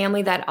or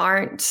family that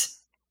aren't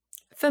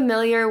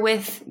familiar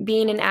with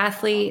being an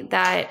athlete,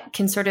 that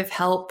can sort of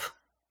help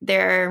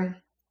their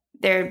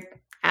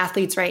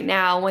athletes right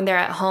now when they're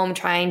at home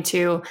trying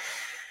to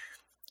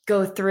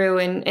go through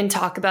and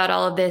talk about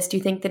all of this? Do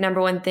you think the number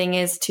one thing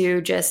is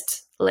to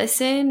just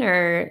listen,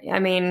 or, I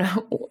mean,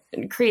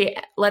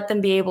 let them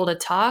be able to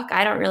talk?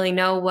 I don't really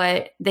know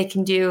what they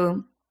can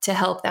do to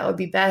help. That would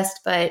be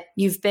best, but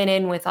you've been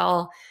in with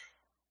all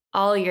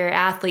your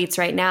athletes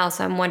right now.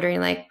 So I'm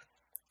wondering, like,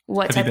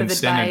 what type of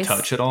advice? Have you been staying in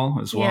touch at all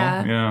as well?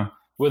 Yeah.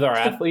 With our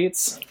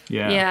athletes?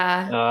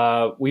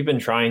 Yeah. We've been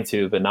trying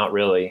to, but not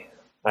really.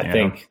 I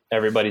think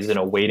everybody's in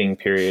a waiting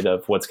period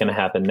of what's going to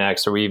happen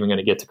next. Are we even going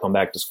to get to come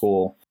back to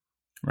school?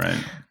 Right.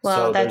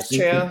 Well, so that's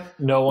true.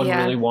 No one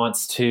really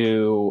wants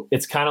to.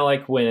 It's kind of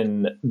like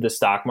when the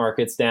stock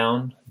market's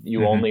down,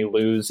 you only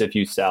lose if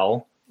you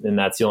sell. And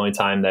that's the only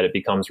time that it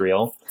becomes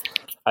real.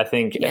 I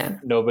think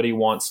nobody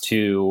wants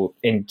to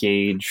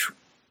engage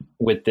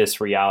with this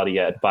reality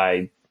yet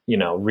by,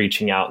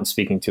 reaching out and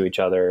speaking to each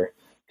other,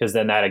 because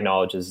then that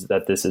acknowledges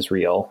that this is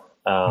real.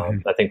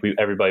 I think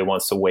everybody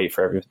wants to wait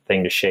for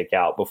everything to shake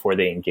out before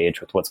they engage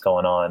with what's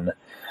going on.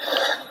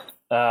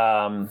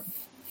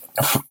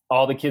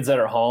 All the kids that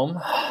are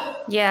home.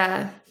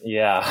 Yeah.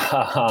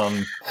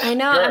 I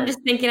know. Sure. I'm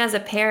just thinking as a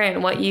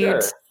parent, what you.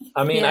 Sure.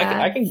 I mean,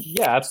 I can.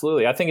 Yeah,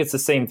 absolutely. I think it's the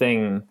same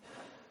thing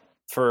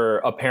for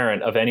a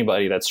parent of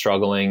anybody that's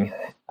struggling.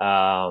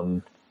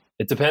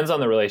 It depends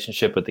on the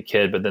relationship with the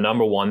kid, but the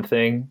number one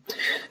thing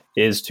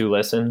is to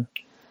listen.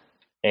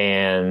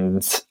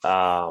 And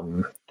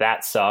that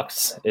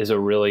sucks is a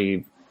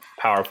really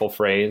powerful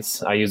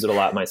phrase. I use it a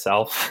lot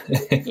myself.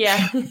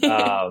 Yeah.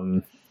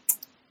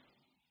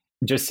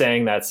 Just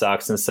saying that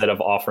sucks instead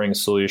of offering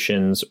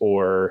solutions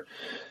or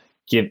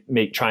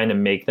trying to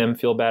make them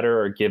feel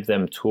better or give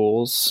them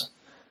tools.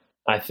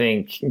 I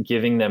think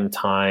giving them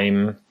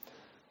time.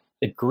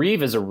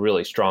 Grieve is a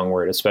really strong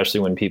word, especially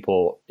when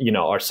people,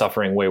 are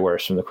suffering way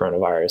worse from the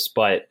coronavirus.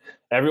 But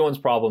everyone's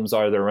problems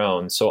are their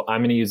own. So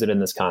I'm going to use it in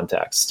this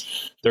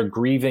context. They're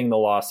grieving the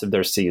loss of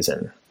their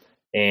season.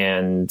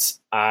 And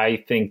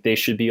I think they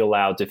should be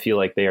allowed to feel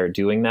like they are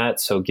doing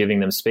that. So giving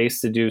them space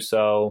to do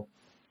so,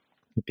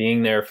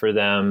 being there for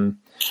them,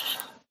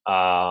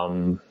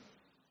 and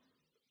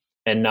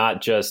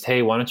not just,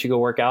 hey, why don't you go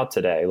work out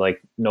today? Like,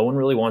 no one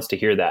really wants to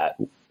hear that.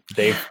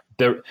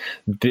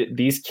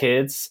 these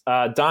kids,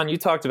 Don, you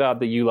talked about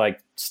that you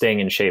like staying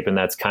in shape, and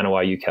that's kind of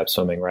why you kept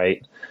swimming,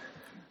 right?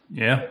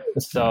 Yeah.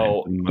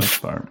 So for the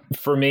most part.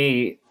 For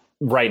me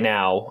right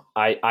now,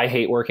 I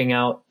hate working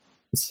out.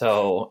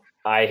 So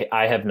I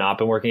have not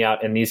been working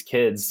out, and these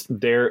kids,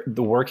 the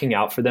working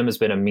out for them has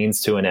been a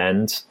means to an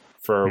end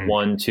for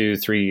 1, 2,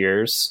 3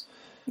 years.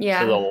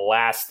 Yeah. So the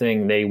last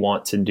thing they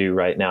want to do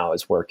right now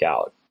is work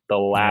out. The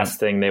last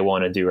thing they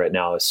want to do right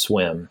now is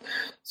swim.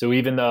 So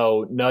even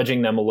though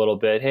nudging them a little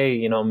bit, hey,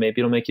 you know,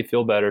 maybe it'll make you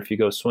feel better if you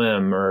go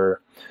swim,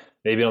 or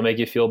maybe it'll make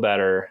you feel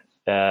better.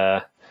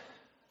 I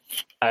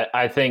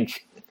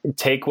think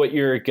take what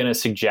you're going to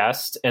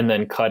suggest and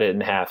then cut it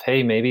in half.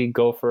 Hey, maybe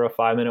go for a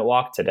 5-minute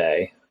walk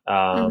today.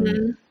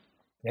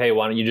 Hey,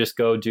 why don't you just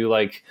go do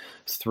like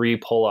 3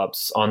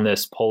 pull-ups on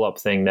this pull-up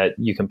thing that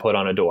you can put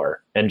on a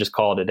door and just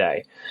call it a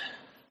day.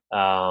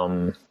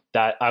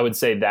 That I would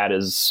say that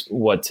is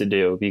what to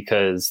do,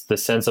 because the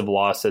sense of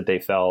loss that they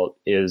felt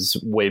is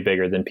way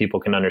bigger than people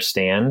can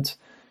understand.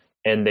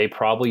 And they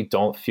probably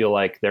don't feel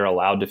like they're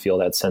allowed to feel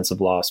that sense of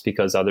loss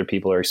because other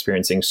people are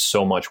experiencing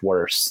so much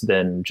worse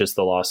than just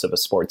the loss of a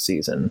sports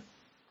season.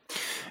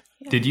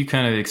 Did you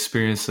kind of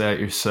experience that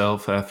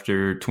yourself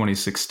after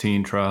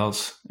 2016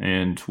 trials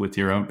and with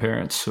your own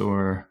parents,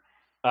 or?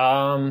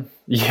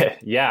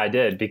 Yeah, I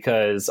did,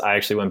 because I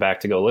actually went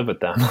back to go live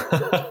with them.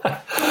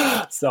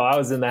 So I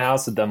was in the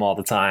house with them all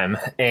the time,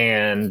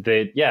 and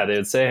they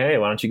would say, hey,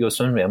 why don't you go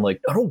swim with me? I'm like,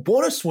 I don't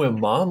want to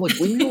swim, Mom. Like,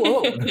 leave me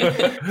alone.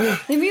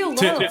 Leave me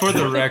alone. For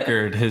the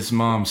record, his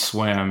mom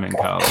swam in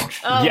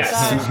college. Oh, yes.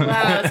 gosh,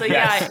 wow. So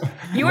Yes.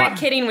 you weren't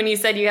kidding when you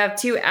said you have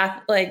 2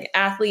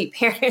 athlete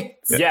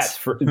parents. Yes,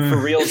 for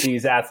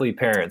realsies, athlete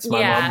parents.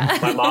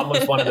 My mom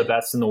was one of the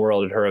best in the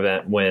world at her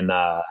event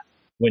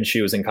when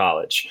she was in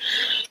college.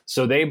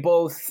 So they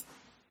both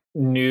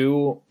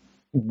knew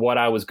what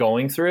I was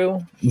going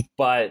through,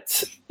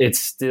 but it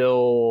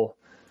still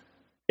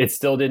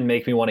didn't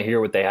make me want to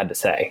hear what they had to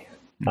say,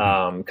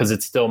 because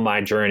it's still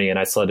my journey and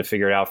I still had to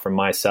figure it out for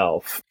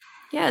myself.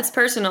 Yeah, it's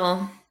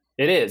personal.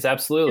 It is,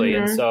 absolutely.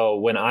 And so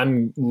when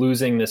I'm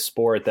losing this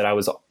sport that I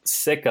was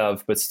sick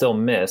of but still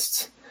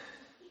missed,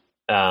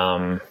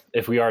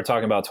 if we are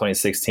talking about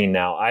 2016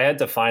 now, I had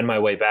to find my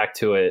way back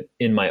to it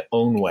in my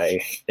own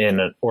way, in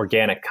an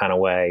organic kind of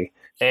way.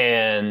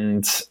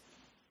 And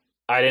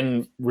I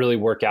didn't really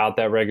work out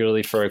that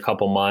regularly for a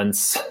couple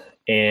months.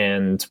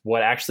 And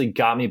what actually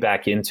got me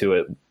back into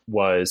it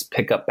was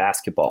pickup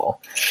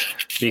basketball,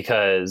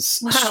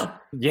 because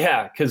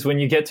because when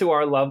you get to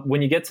our level,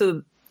 when you get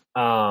to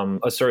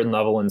a certain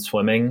level in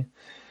swimming,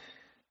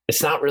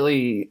 it's not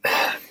really,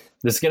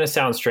 this is going to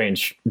sound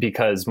strange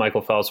because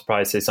Michael Phelps will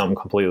probably say something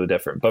completely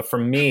different. But for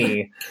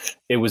me,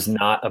 it was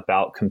not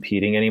about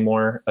competing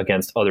anymore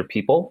against other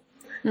people.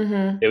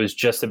 It was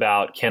just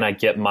about, can I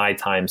get my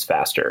times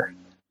faster?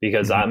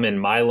 Because I'm in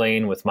my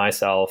lane with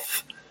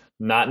myself,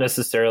 not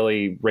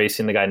necessarily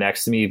racing the guy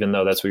next to me, even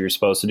though that's what you're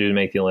supposed to do to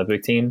make the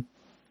Olympic team.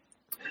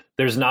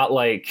 There's not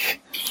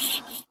like,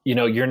 you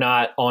know, you're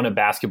not on a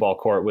basketball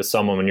court with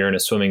someone when you're in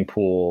a swimming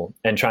pool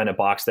and trying to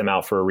box them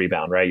out for a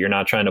rebound, right? You're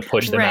not trying to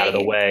push them out of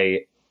the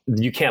way.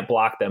 You can't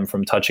block them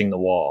from touching the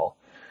wall.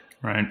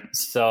 Right.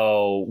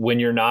 So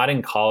when you're not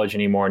in college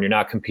anymore and you're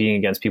not competing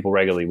against people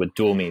regularly with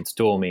dual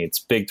meets,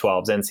 Big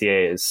 12s,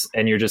 NCAAs,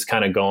 and you're just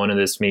kind of going to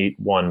this meet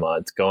 1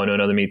 month, going to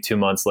another meet 2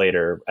 months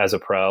later as a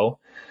pro,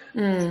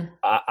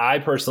 I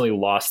personally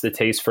lost the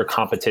taste for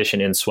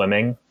competition in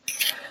swimming.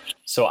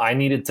 So I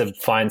needed to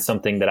find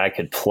something that I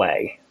could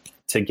play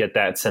to get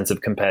that sense of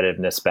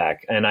competitiveness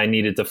back. And I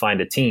needed to find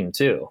a team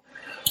too.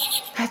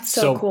 That's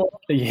so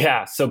cool.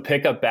 Yeah. So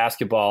pickup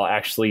basketball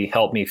actually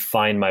helped me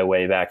find my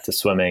way back to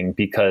swimming,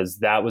 because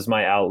that was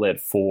my outlet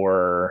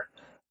for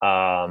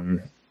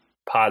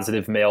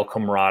positive male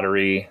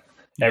camaraderie.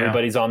 Yeah.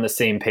 Everybody's on the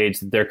same page.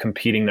 They're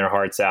competing their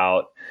hearts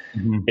out.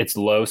 It's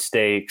low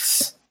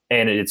stakes,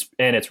 and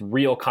it's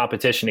real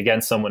competition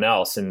against someone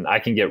else. And I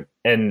can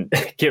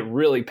get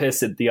really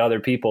pissed at the other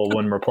people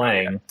when we're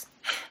playing.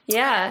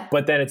 Yeah.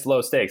 But then it's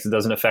low stakes. It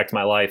doesn't affect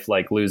my life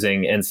like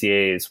losing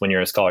NCAAs when you're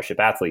a scholarship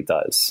athlete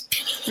does.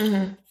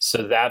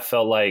 So that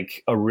felt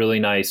like a really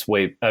nice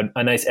way,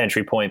 a nice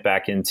entry point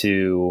back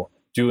into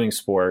doing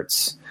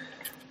sports.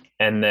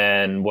 And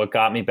then what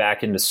got me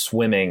back into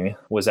swimming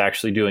was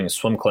actually doing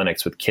swim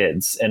clinics with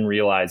kids and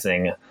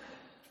realizing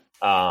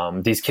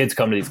these kids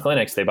come to these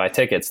clinics, they buy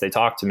tickets, they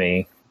talk to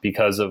me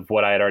because of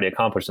what I had already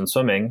accomplished in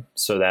swimming.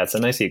 So that's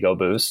a nice ego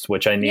boost,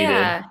 which I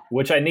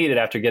needed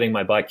after getting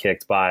my butt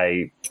kicked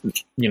by,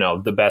 you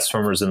know, the best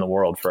swimmers in the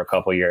world for a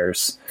couple of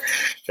years,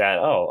 that,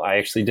 I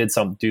actually did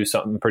do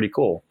something pretty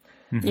cool.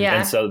 Yeah.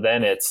 And so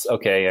then it's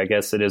okay. I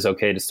guess it is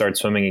okay to start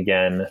swimming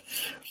again,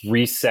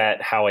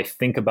 reset how I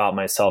think about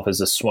myself as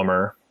a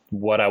swimmer,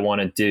 what I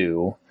want to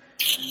do.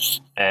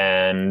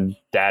 And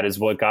that is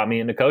what got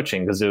me into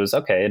coaching, because it was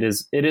okay.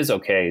 It is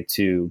okay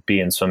to be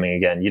in swimming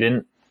again. You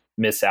didn't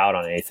miss out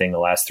on anything the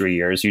last 3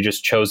 years. You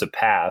just chose a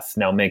path.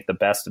 Now make the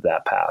best of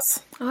that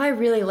path. Oh, I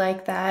really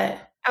like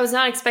that. I was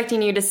not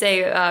expecting you to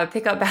say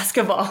pick up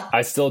basketball.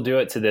 I still do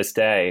it to this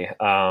day.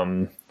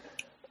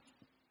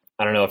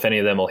 I don't know if any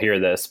of them will hear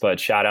this, but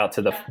shout out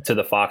to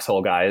the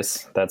Foxhole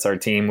guys. That's our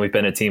team. We've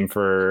been a team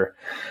for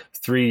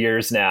 3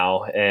 years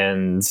now,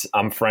 and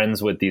I'm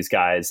friends with these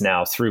guys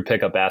now through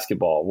pickup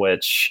basketball,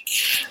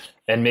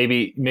 and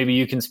maybe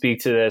you can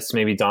speak to this,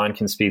 maybe Don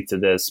can speak to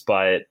this,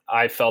 but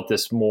I felt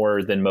this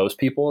more than most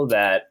people,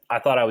 that I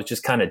thought I was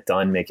just kind of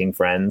done making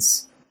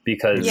friends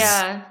because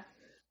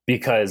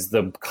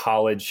the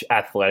college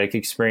athletic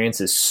experience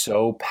is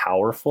so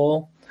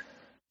powerful.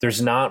 There's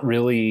not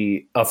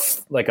really a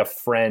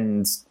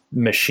friend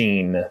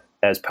machine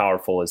as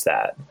powerful as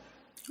that.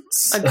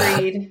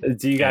 Agreed.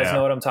 Do you guys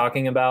know what I'm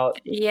talking about?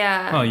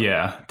 Yeah. Oh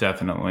yeah,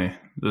 definitely.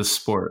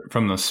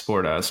 From the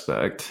sport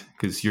aspect,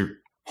 because you're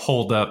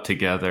holed up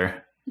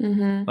together.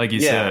 Mm-hmm. Like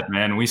you said,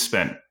 man, we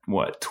spent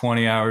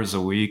 20 hours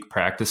a week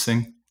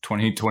practicing.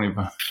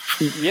 25.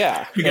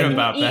 Yeah. Forget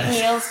about eat that.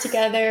 meals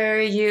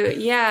together.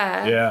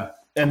 Yeah.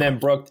 And then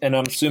Brooke, and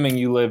I'm assuming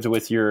you lived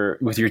with your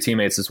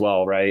teammates as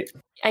well, right?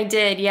 I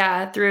did,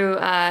 yeah, through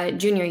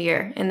junior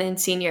year, and then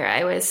senior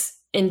I was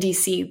in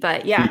DC.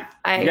 But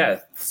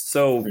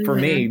So for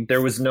me,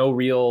 there was no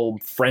real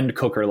friend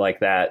cooker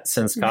like that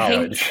since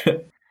college.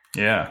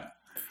 Yeah.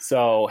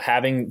 So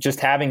having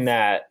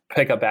that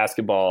pickup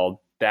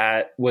basketball,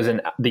 that was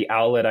the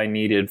outlet I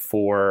needed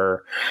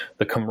for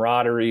the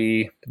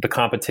camaraderie, the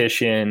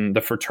competition,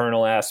 the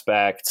fraternal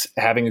aspect,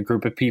 having a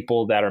group of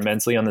people that are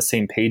mentally on the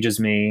same page as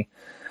me.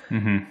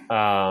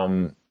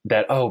 Mm-hmm.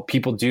 That,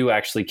 people do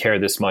actually care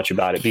this much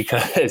about it,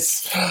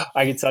 because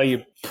I can tell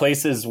you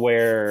places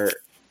where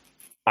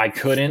I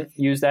couldn't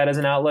use that as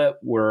an outlet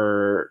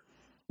were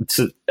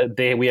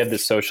we had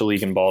this social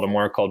league in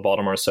Baltimore called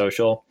Baltimore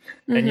Social.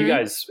 Mm-hmm. And you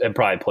guys have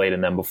probably played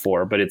in them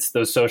before, but it's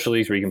those social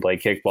leagues where you can play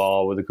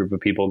kickball with a group of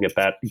people, get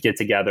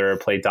together,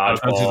 play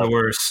dodgeball. Those are the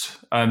worst.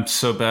 I'm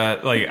so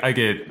bad. Like, I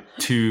get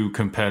too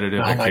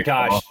competitive. Oh my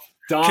gosh.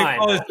 Don.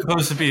 Kickball is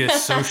supposed to be a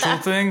social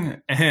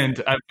thing,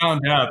 and I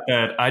found out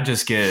that I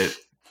just get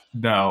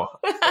no.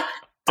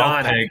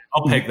 Don,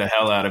 I'll peg the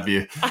hell out of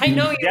you. I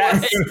know you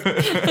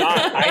would.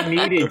 Don, I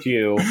needed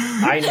you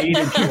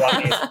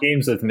on these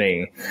games with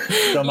me.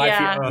 So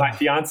my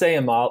fiance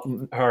and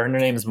her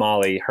name's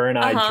Molly. Her and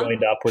I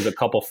joined up with a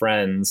couple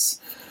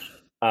friends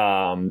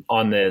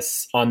on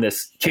this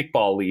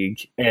kickball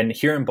league. And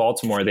here in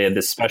Baltimore, they had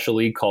this special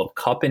league called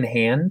Cup in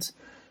Hand,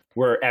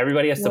 where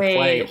everybody has to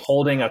play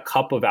holding a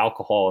cup of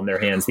alcohol in their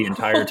hands the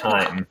entire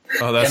time.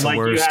 Oh, that's the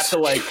worst.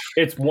 You have to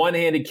it's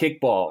one-handed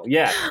kickball.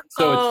 Yeah.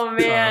 So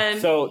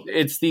man. So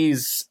it's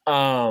these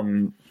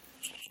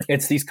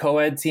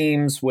co-ed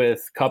teams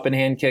with cup in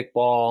hand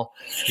kickball.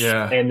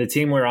 Yeah. And the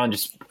team we're on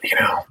just,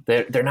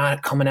 they're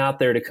not coming out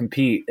there to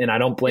compete, and I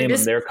don't blame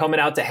them. They're coming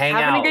out to hang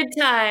out. Having a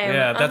good time.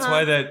 Yeah, that's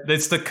why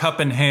it's the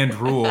cup in hand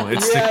rule.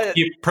 It's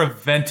to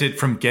prevent it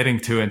from getting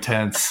too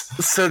intense.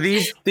 So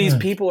these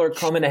people are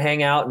coming to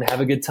hang out and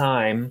have a good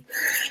time,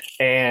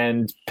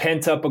 and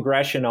pent up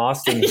aggression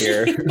Austin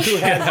here, who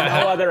has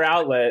no other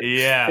outlet,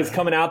 is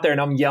coming out there,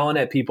 and I'm yelling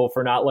at people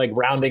for not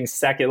rounding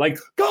second,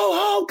 go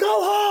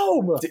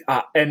home.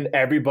 And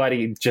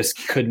everybody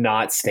just could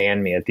not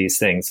stand me at these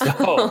things. So,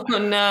 oh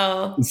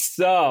no.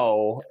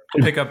 So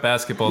pickup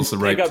basketball is the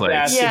right place.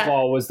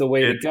 Basketball was the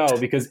way to go,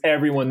 because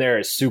everyone there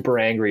is super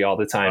angry all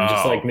the time,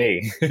 just like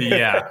me.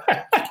 Yeah.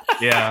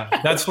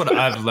 That's what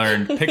I've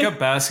learned. Pickup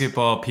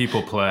basketball,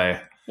 people play.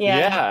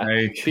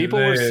 Yeah. People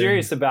were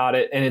serious about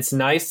it, and it's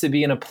nice to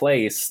be in a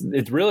place.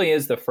 It really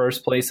is the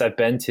first place I've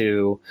been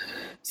to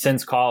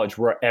since college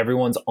where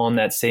everyone's on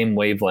that same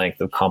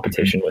wavelength of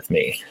competition with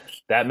me.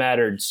 That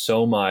mattered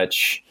so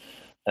much,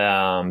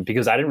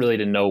 because I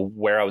didn't know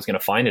where I was going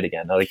to find it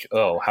again.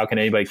 How can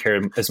anybody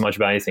care as much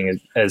about anything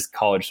as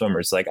college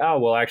swimmers?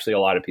 Actually, a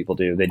lot of people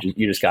do.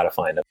 You just got to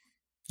find them.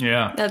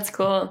 Yeah. That's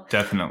cool.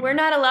 Definitely. We're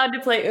not allowed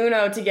to play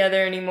Uno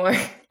together anymore.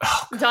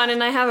 Oh, Don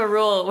and I have a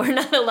rule. We're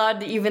not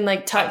allowed to even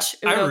touch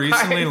Uno I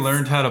recently cards.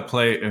 learned how to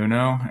play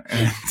Uno.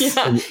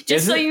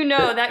 Just so you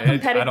know, that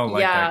competitive. I don't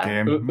like that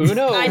game.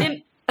 Uno. I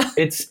didn't.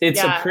 It's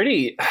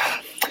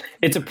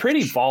a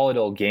pretty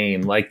volatile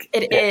game.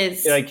 It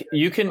is.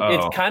 You can.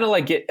 It's kind of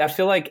I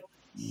feel like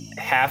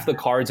half the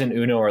cards in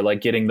Uno are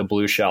getting the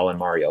blue shell in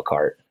Mario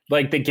Kart.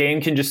 The game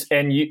can just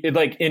in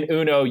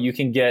Uno you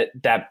can get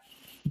that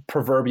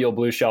proverbial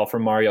blue shell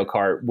from Mario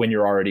Kart when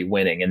you're already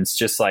winning, and it's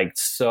just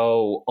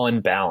so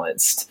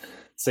unbalanced.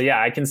 So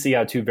I can see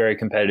how two very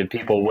competitive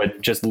people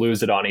would just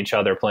lose it on each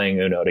other playing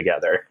Uno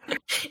together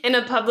in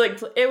a public.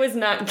 It was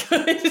not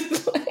good.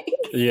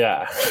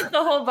 Yeah,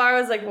 the whole bar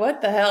was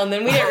what the hell? And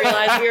then we didn't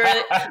realize we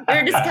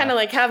were just kind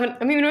of having.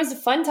 I mean, it was a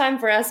fun time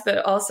for us, but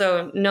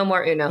also no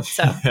more Uno.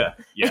 So,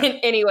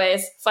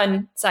 anyways,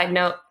 fun side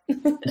note.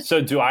 So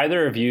do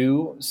either of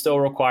you still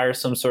require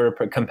some sort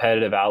of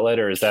competitive outlet,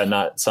 or is that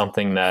not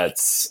something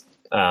that's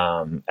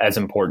as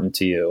important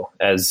to you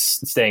as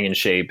staying in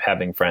shape,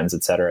 having friends,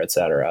 et cetera, et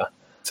cetera?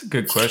 It's a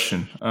good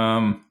question.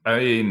 I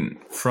mean,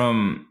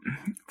 from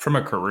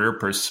a career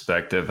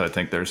perspective, I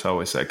think there's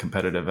always that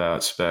competitive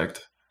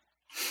aspect.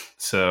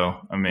 So,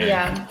 I mean,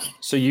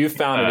 so you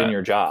found it in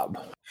your job.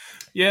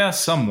 Yeah,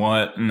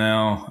 somewhat.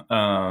 Now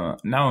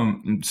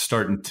I'm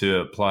starting to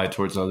apply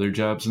towards other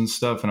jobs and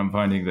stuff, and I'm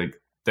finding like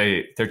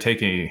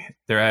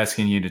they're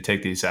asking you to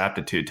take these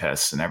aptitude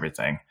tests and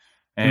everything.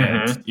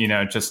 And,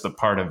 just the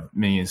part of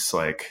me is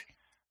like,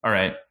 all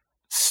right,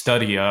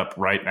 study up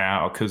right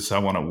now because I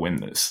want to win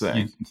this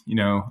thing.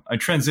 I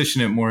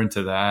transition it more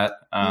into that.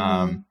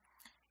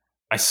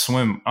 I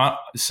swim.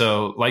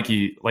 So like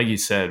you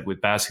said,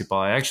 with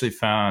basketball, I actually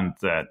found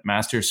that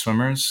master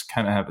swimmers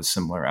kind of have a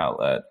similar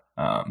outlet.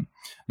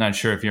 Not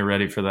sure if you're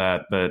ready for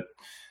that, but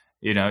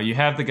you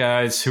have the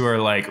guys who are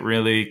like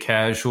really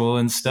casual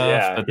and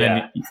stuff, but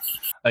then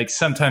like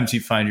sometimes you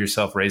find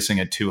yourself racing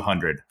at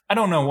 200. I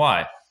don't know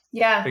why.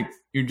 Yeah. Like,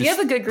 you're just you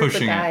have a good group of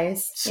pushing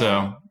guys. it.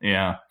 So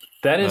yeah.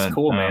 That is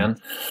cool, man.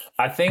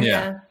 I think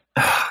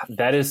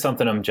that is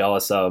something I'm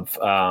jealous of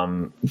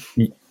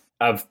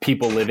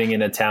people living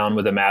in a town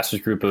with a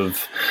master's group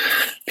of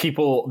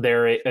people.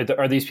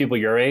 Are these people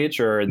your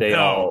age, or are they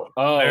all?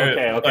 Oh,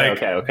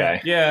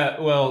 okay. Yeah,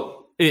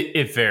 well,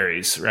 it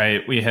varies,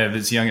 right? We have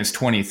as young as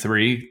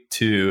 23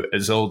 to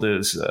as old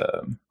as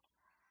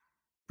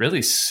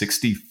really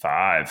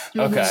 65.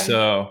 Okay.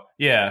 So,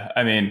 yeah,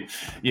 I mean,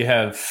 you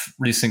have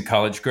recent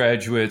college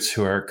graduates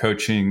who are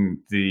coaching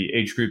the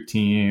age group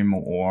team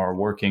or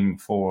working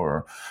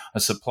for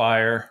a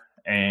supplier.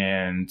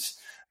 And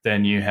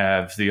then you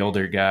have the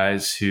older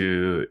guys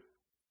who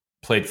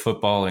played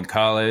football in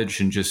college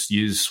and just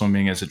use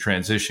swimming as a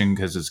transition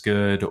because it's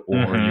good.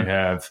 Or you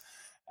have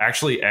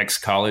actually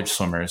ex-college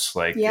swimmers.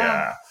 Like,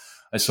 I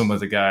swim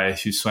with a guy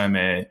who swam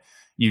at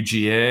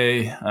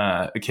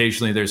UGA.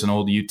 Occasionally there's an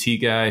old UT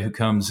guy who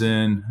comes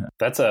in.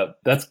 That's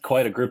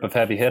quite a group of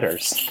heavy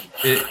hitters.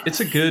 It's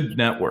a good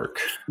network,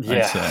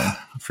 I'd say,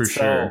 for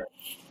sure.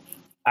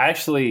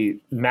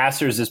 Actually,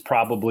 Masters is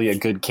probably a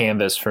good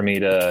canvas for me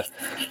to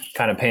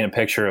kind of paint a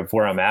picture of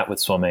where I'm at with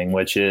swimming,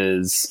 which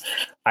is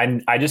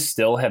I just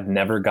still have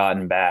never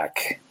gotten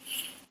back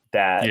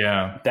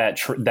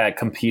that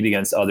compete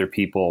against other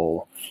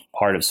people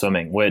part of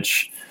swimming,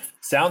 which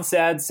sounds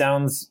sad,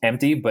 sounds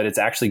empty, but it's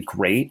actually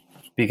great.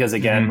 Because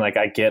again, like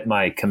I get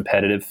my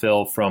competitive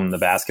fill from the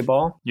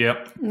basketball.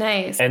 Yep.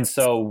 Nice. And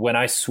so when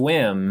I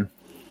swim,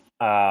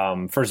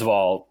 first of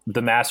all,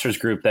 the Masters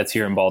group that's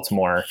here in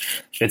Baltimore,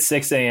 it's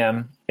 6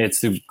 a.m.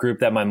 It's the group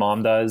that my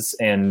mom does,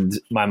 and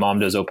my mom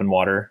does open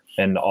water,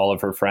 and all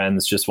of her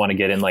friends just want to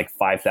get in like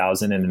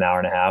 5,000 in an hour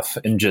and a half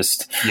and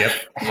just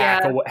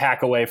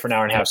hack away for an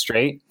hour and a half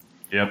straight.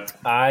 Yep.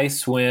 I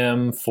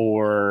swim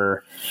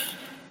for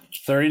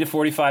 30 to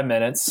 45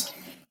 minutes.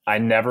 I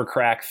never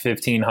crack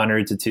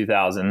 1,500 to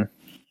 2,000.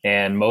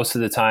 And most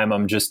of the time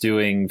I'm just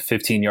doing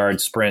 15-yard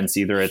sprints,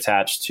 either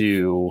attached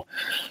to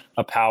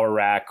a power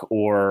rack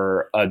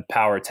or a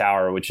power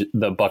tower, which is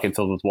the bucket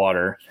filled with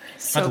water.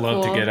 So I'd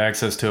love to get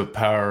access to a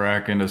power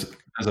rack and as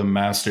a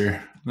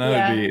master.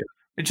 That would be,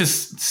 it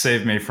just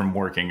saved me from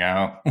working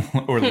out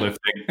or lifting.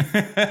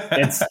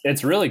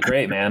 It's really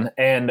great, man.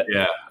 And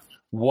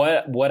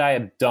what I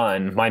have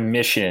done, my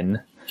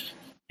mission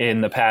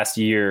in the past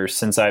year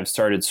since I've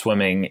started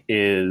swimming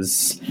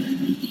is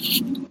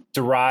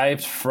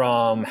derived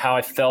from how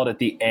I felt at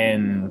the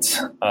end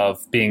of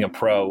being a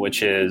pro,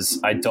 which is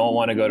I don't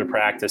want to go to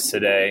practice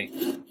today,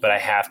 but I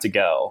have to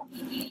go.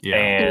 Yeah.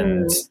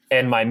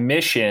 And my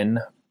mission,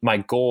 my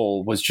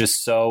goal was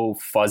just so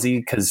fuzzy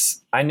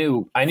because I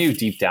knew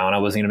deep down I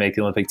wasn't going to make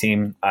the Olympic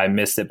team. I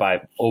missed it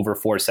by over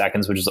 4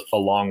 seconds, which is a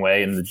long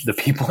way. And the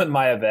people in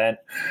my event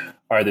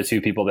are the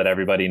two people that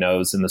everybody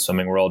knows in the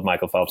swimming world,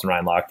 Michael Phelps and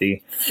Ryan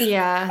Lochte.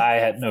 Yeah. I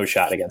had no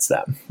shot against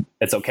them.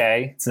 It's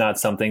okay. It's not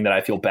something that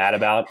I feel bad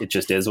about. It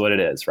just is what it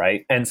is,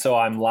 right? And so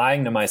I'm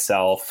lying to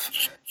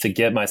myself to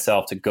get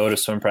myself to go to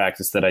swim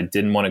practice that I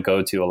didn't want to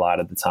go to a lot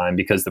of the time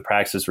because the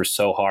practices were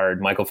so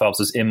hard. Michael Phelps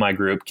was in my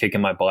group,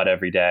 kicking my butt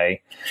every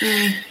day.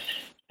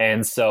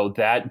 And so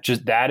I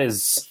don't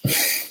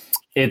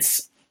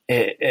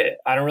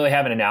really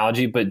have an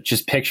analogy, but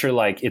just picture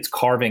like it's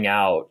carving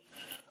out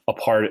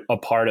a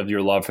part of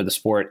your love for the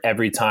sport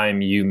every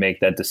time you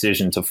make that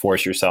decision to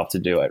force yourself to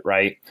do it,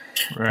 right?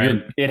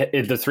 Right.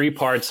 The three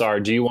parts are,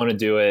 do you want to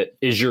do it?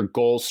 Is your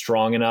goal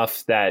strong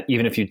enough that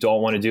even if you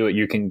don't want to do it,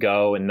 you can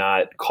go and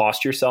not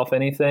cost yourself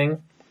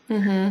anything?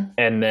 Mm-hmm.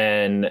 And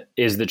then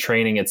is the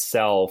training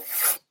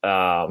itself,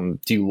 do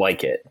you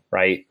like it,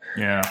 right?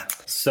 Yeah.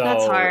 So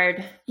that's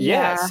hard.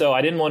 Yeah. So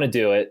I didn't want to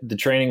do it. The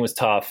training was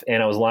tough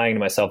and I was lying to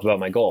myself about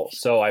my goal.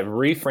 So I've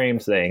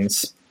reframed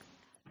things.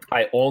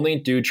 I only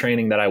do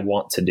training that I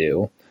want to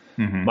do.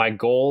 Mm-hmm. My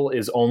goal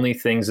is only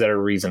things that are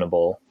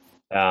reasonable,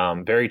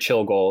 very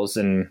chill goals.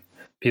 And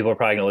people are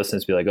probably going to listen to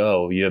this and be like,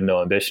 oh, you have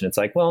no ambition. It's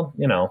like, well,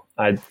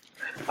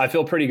 I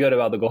feel pretty good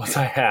about the goals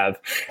I have.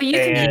 But you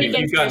can compete against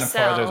you've gotten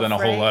yourself, farther than a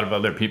whole lot of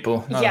other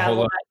people. Not a whole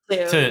lot.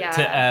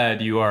 To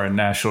add, you are a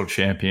national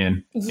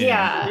champion.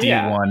 Yeah. In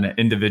D1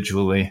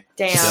 individually.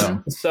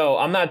 Damn. So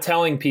I'm not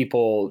telling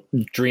people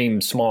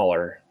dream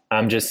smaller.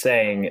 I'm just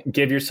saying,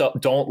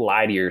 don't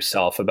lie to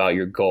yourself about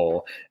your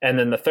goal. And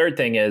then the third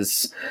thing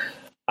is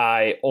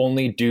I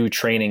only do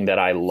training that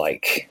I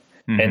like.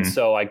 Mm-hmm. And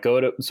so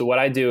what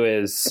I do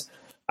is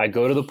I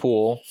go to the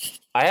pool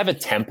I have a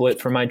template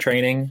for my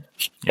training.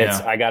 It's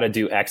I got to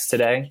do X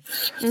today,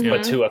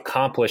 but to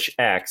accomplish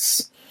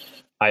X,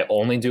 I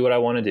only do what I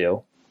want to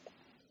do.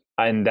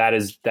 And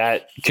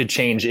that could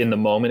change in the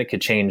moment. It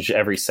could change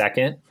every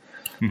second.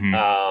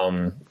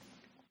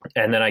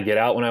 And then I get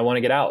out when I want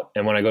to get out.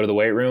 And when I go to the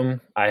weight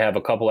room, I have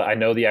I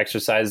know the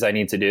exercises I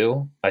need to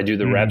do. I do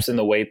the reps and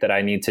the weight that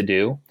I need to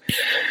do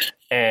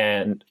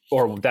the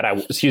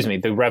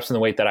reps and the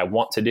weight that I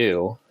want to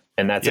do.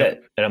 And that's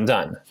it. And I'm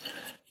done.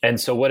 And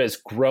so what has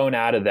grown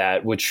out of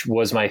that, which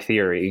was my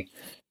theory,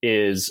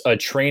 is a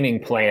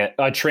training plan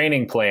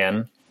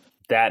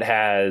that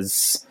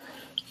has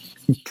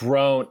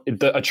grown.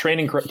 A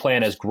training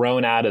plan has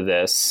grown out of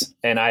this.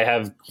 And I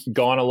have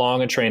gone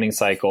along a training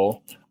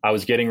cycle. I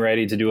was getting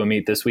ready to do a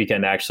meet this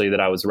weekend, actually, that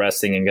I was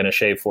resting and going to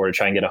shave for to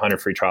try and get a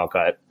 100 free trial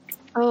cut.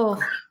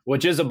 Oh,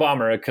 which is a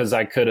bummer because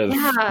I could have,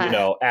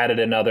 added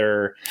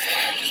another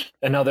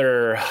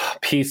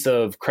piece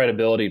of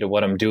credibility to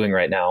what I'm doing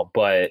right now.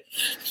 But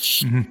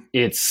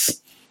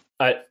it's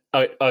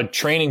a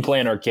training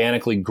plan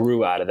organically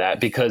grew out of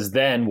that, because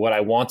then what I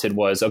wanted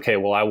was, okay,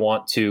 well, I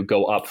want to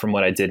go up from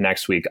what I did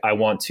next week. I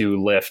want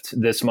to lift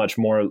this much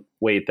more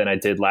weight than I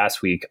did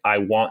last week. I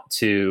want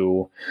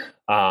to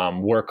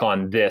work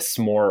on this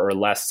more or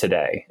less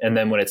today. And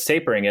then when it's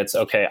tapering, it's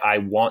okay, I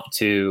want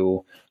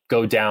to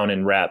go down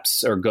in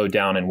reps or go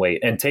down in weight.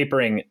 And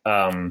tapering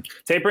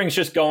is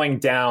just going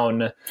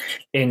down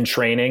in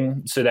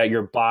training so that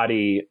your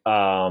body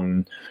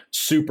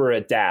super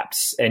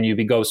adapts and you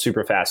go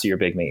super fast to your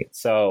big meet.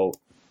 So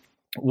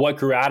what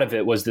grew out of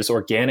it was this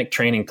organic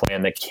training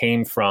plan that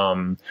came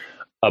from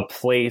a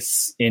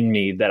place in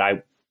me that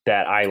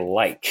I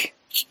like.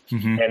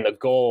 And the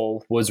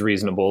goal was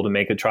reasonable, to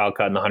make a trial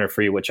cut in the 100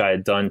 free, which I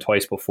had done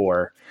twice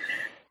before.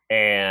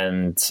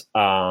 And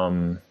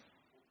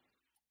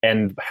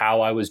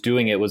how I was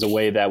doing it was a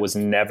way that was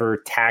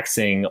never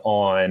taxing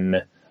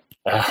on,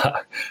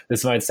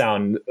 this might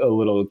sound a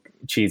little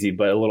cheesy,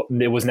 but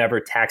it was never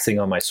taxing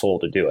on my soul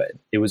to do it.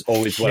 It was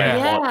always what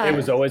it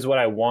was always what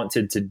I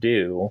wanted to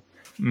do.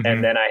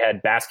 And then I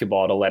had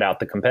basketball to let out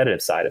the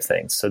competitive side of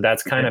things. So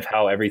that's kind of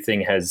how everything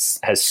has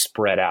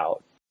spread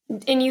out.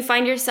 And you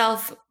find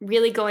yourself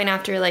really going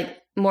after like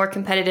more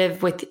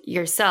competitive with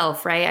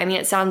yourself, right? I mean,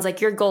 it sounds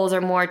like your goals are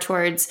more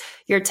towards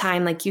your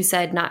time, like you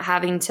said, not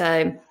having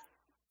to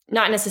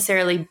not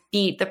necessarily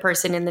beat the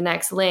person in the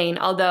next lane.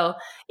 Although,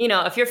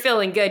 if you're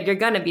feeling good, you're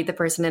going to beat the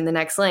person in the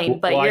next lane,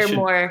 but I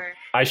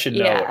should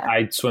know.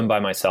 I swim by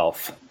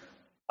myself.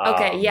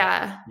 Okay.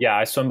 Yeah.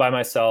 I swim by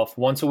myself.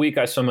 Once a week,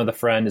 I swim with a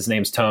friend. His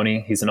name's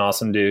Tony. He's an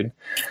awesome dude.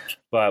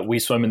 But we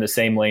swim in the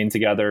same lane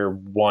together,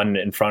 one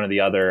in front of the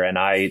other. And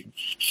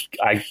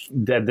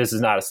this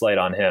is not a slight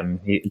on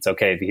him. It's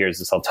okay if he hears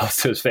this. I'll tell it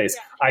to his face.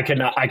 I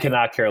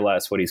cannot care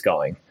less what he's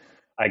going.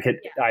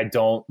 I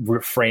don't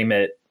reframe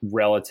it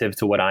relative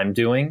to what I'm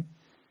doing,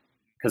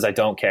 because I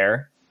don't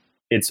care.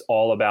 It's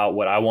all about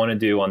what I want to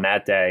do on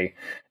that day.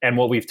 And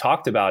what we've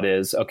talked about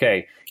is,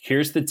 okay,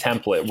 here's the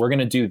template. We're going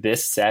to do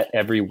this set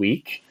every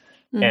week.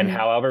 And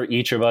however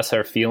each of us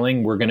are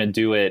feeling, we're going to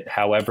do it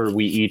however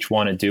we each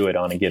want to do it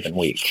on a given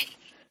week.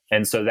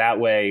 And so that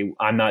way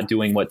I'm not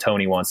doing what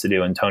Tony wants to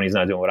do and Tony's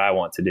not doing what I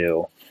want to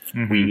do.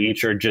 We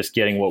each are just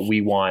getting what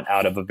we want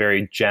out of a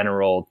very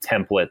general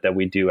template that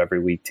we do every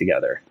week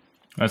together.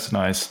 That's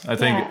nice. I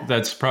think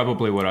that's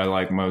probably what I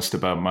like most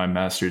about my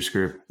master's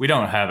group. We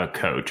don't have a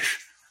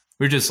coach.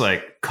 We're just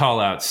like call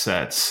out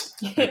sets.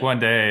 Like one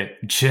day,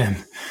 Jim,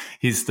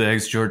 he's the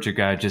ex-Georgia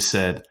guy, just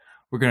said,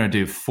 we're going to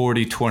do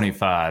 40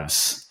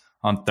 25s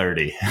on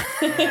 30.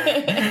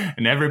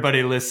 And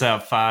everybody lists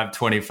out 5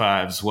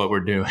 25s, what we're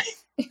doing.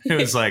 It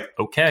was like,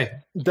 okay.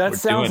 That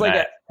sounds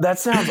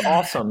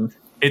awesome.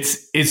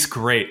 It's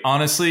great.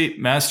 Honestly,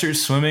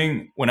 Masters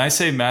Swimming, when I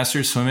say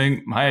Masters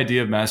Swimming, my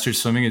idea of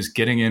Masters Swimming is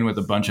getting in with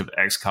a bunch of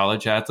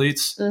ex-college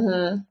athletes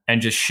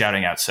and just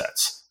shouting out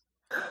sets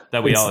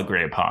that we all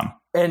agree upon.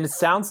 And it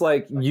sounds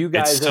like you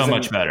guys... It's so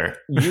much better.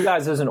 You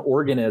guys as an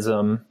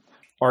organism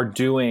are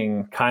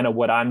doing kind of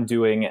what I'm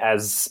doing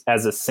as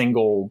a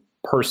single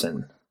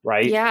person,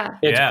 right? Yeah.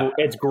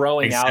 It's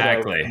growing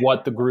out of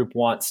what the group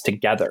wants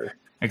together.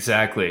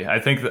 Exactly. I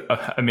think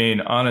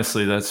that,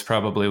 honestly, that's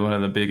probably one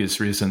of the biggest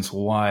reasons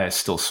why I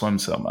still swim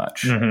so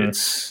much.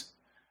 It's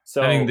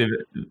so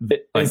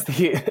is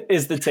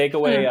the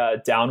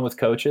takeaway down with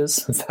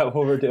coaches? Is that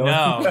what we're doing?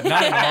 No, not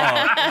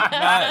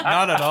at all.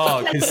 not at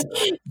all. 'Cause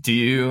do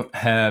you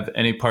have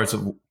any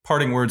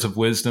parting words of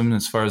wisdom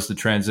as far as the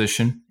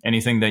transition?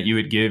 Anything that you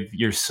would give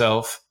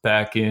yourself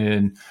back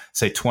in,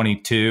 say,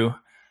 22,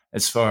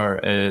 as far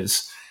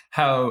as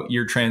how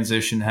your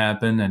transition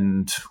happened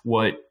and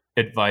what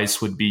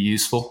advice would be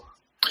useful?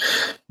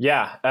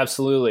 Yeah,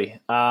 absolutely.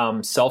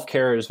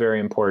 Self-care is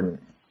very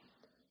important.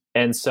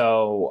 And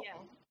so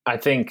I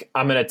think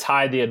I'm going to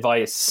tie the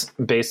advice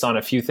based on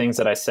a few things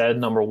that I said.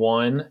 Number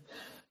one,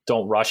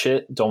 don't rush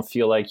it. Don't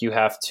feel like you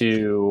have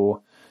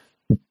to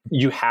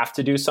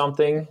do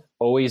something.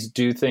 Always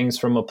do things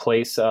from a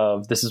place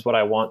of, this is what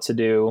I want to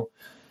do.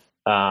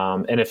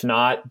 And if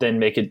not,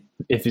 then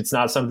if it's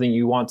not something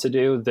you want to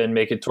do, then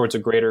make it towards a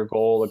greater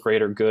goal, a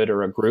greater good,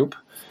 or a group.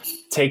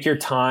 Take your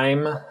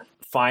time,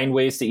 find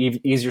ways to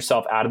ease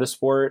yourself out of the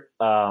sport.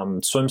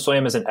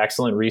 SwimSwam is an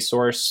excellent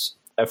resource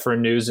for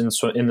news in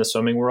the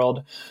swimming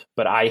world,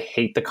 but I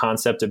hate the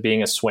concept of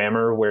being a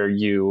swammer where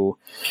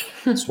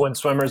when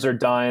swimmers are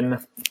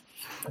done,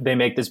 they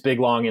make this big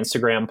long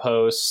Instagram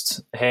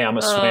post. Hey, I'm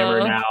a swimmer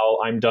now.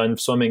 I'm done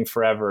swimming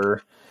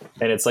forever.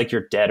 And it's like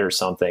you're dead or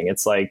something.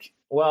 It's like,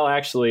 well,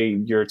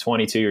 actually, you're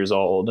 22 years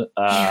old.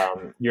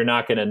 You're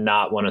not going to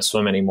not want to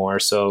swim anymore.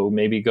 So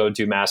maybe go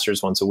do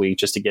masters once a week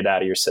just to get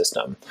out of your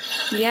system.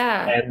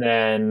 Yeah. And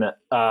then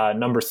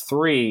number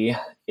 3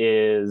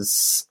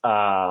 is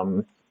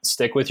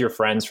stick with your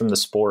friends from the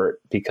sport,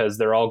 because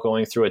they're all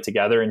going through it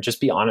together, and just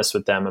be honest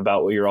with them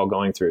about what you're all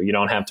going through. You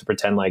don't have to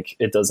pretend like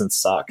it doesn't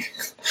suck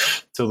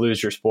to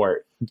lose your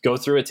sport. Go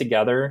through it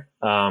together.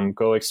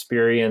 Go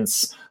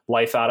experience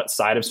life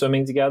outside of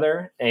swimming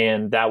together,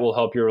 and that will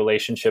help your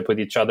relationship with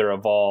each other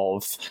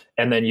evolve.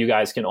 And then you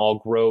guys can all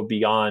grow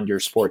beyond your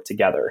sport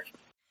together.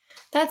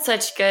 That's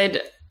such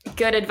good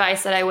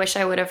advice that I wish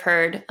I would have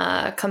heard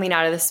coming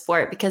out of the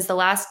sport, because the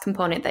last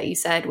component that you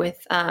said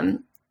with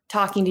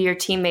talking to your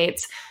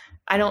teammates,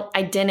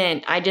 I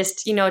didn't. I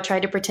just,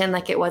 tried to pretend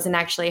like it wasn't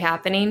actually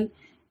happening.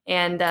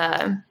 And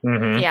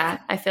yeah,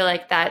 I feel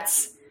like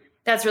that's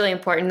really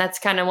important. That's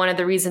kind of one of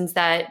the reasons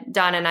that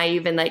Don and I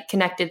even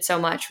connected so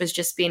much, was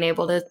just being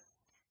able to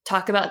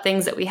talk about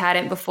things that we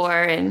hadn't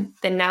before, and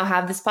then now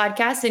have this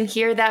podcast and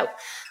hear that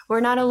we're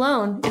not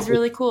alone is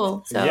really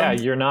cool. So yeah,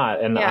 you're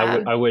not. And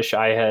yeah. I wish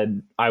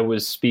that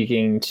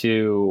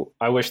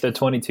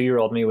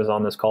 22-year-old me was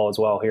on this call as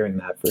well, hearing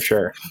that for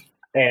sure.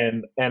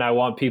 And I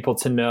want people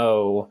to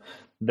know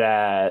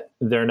that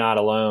they're not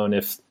alone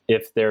if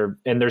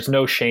and there's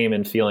no shame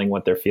in feeling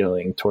what they're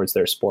feeling towards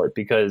their sport,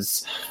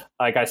 because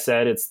like I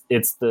said, it's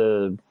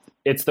the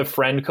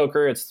friend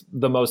cooker. It's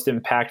the most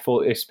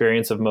impactful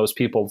experience of most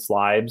people's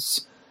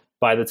lives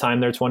by the time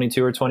they're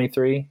 22 or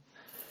 23.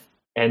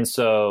 And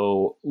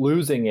so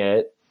losing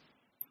it,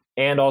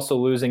 and also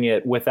losing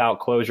it without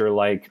closure,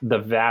 like the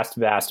vast,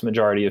 vast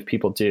majority of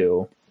people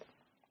do,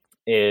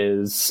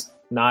 is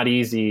not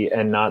easy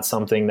and not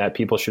something that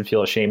people should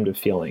feel ashamed of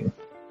feeling.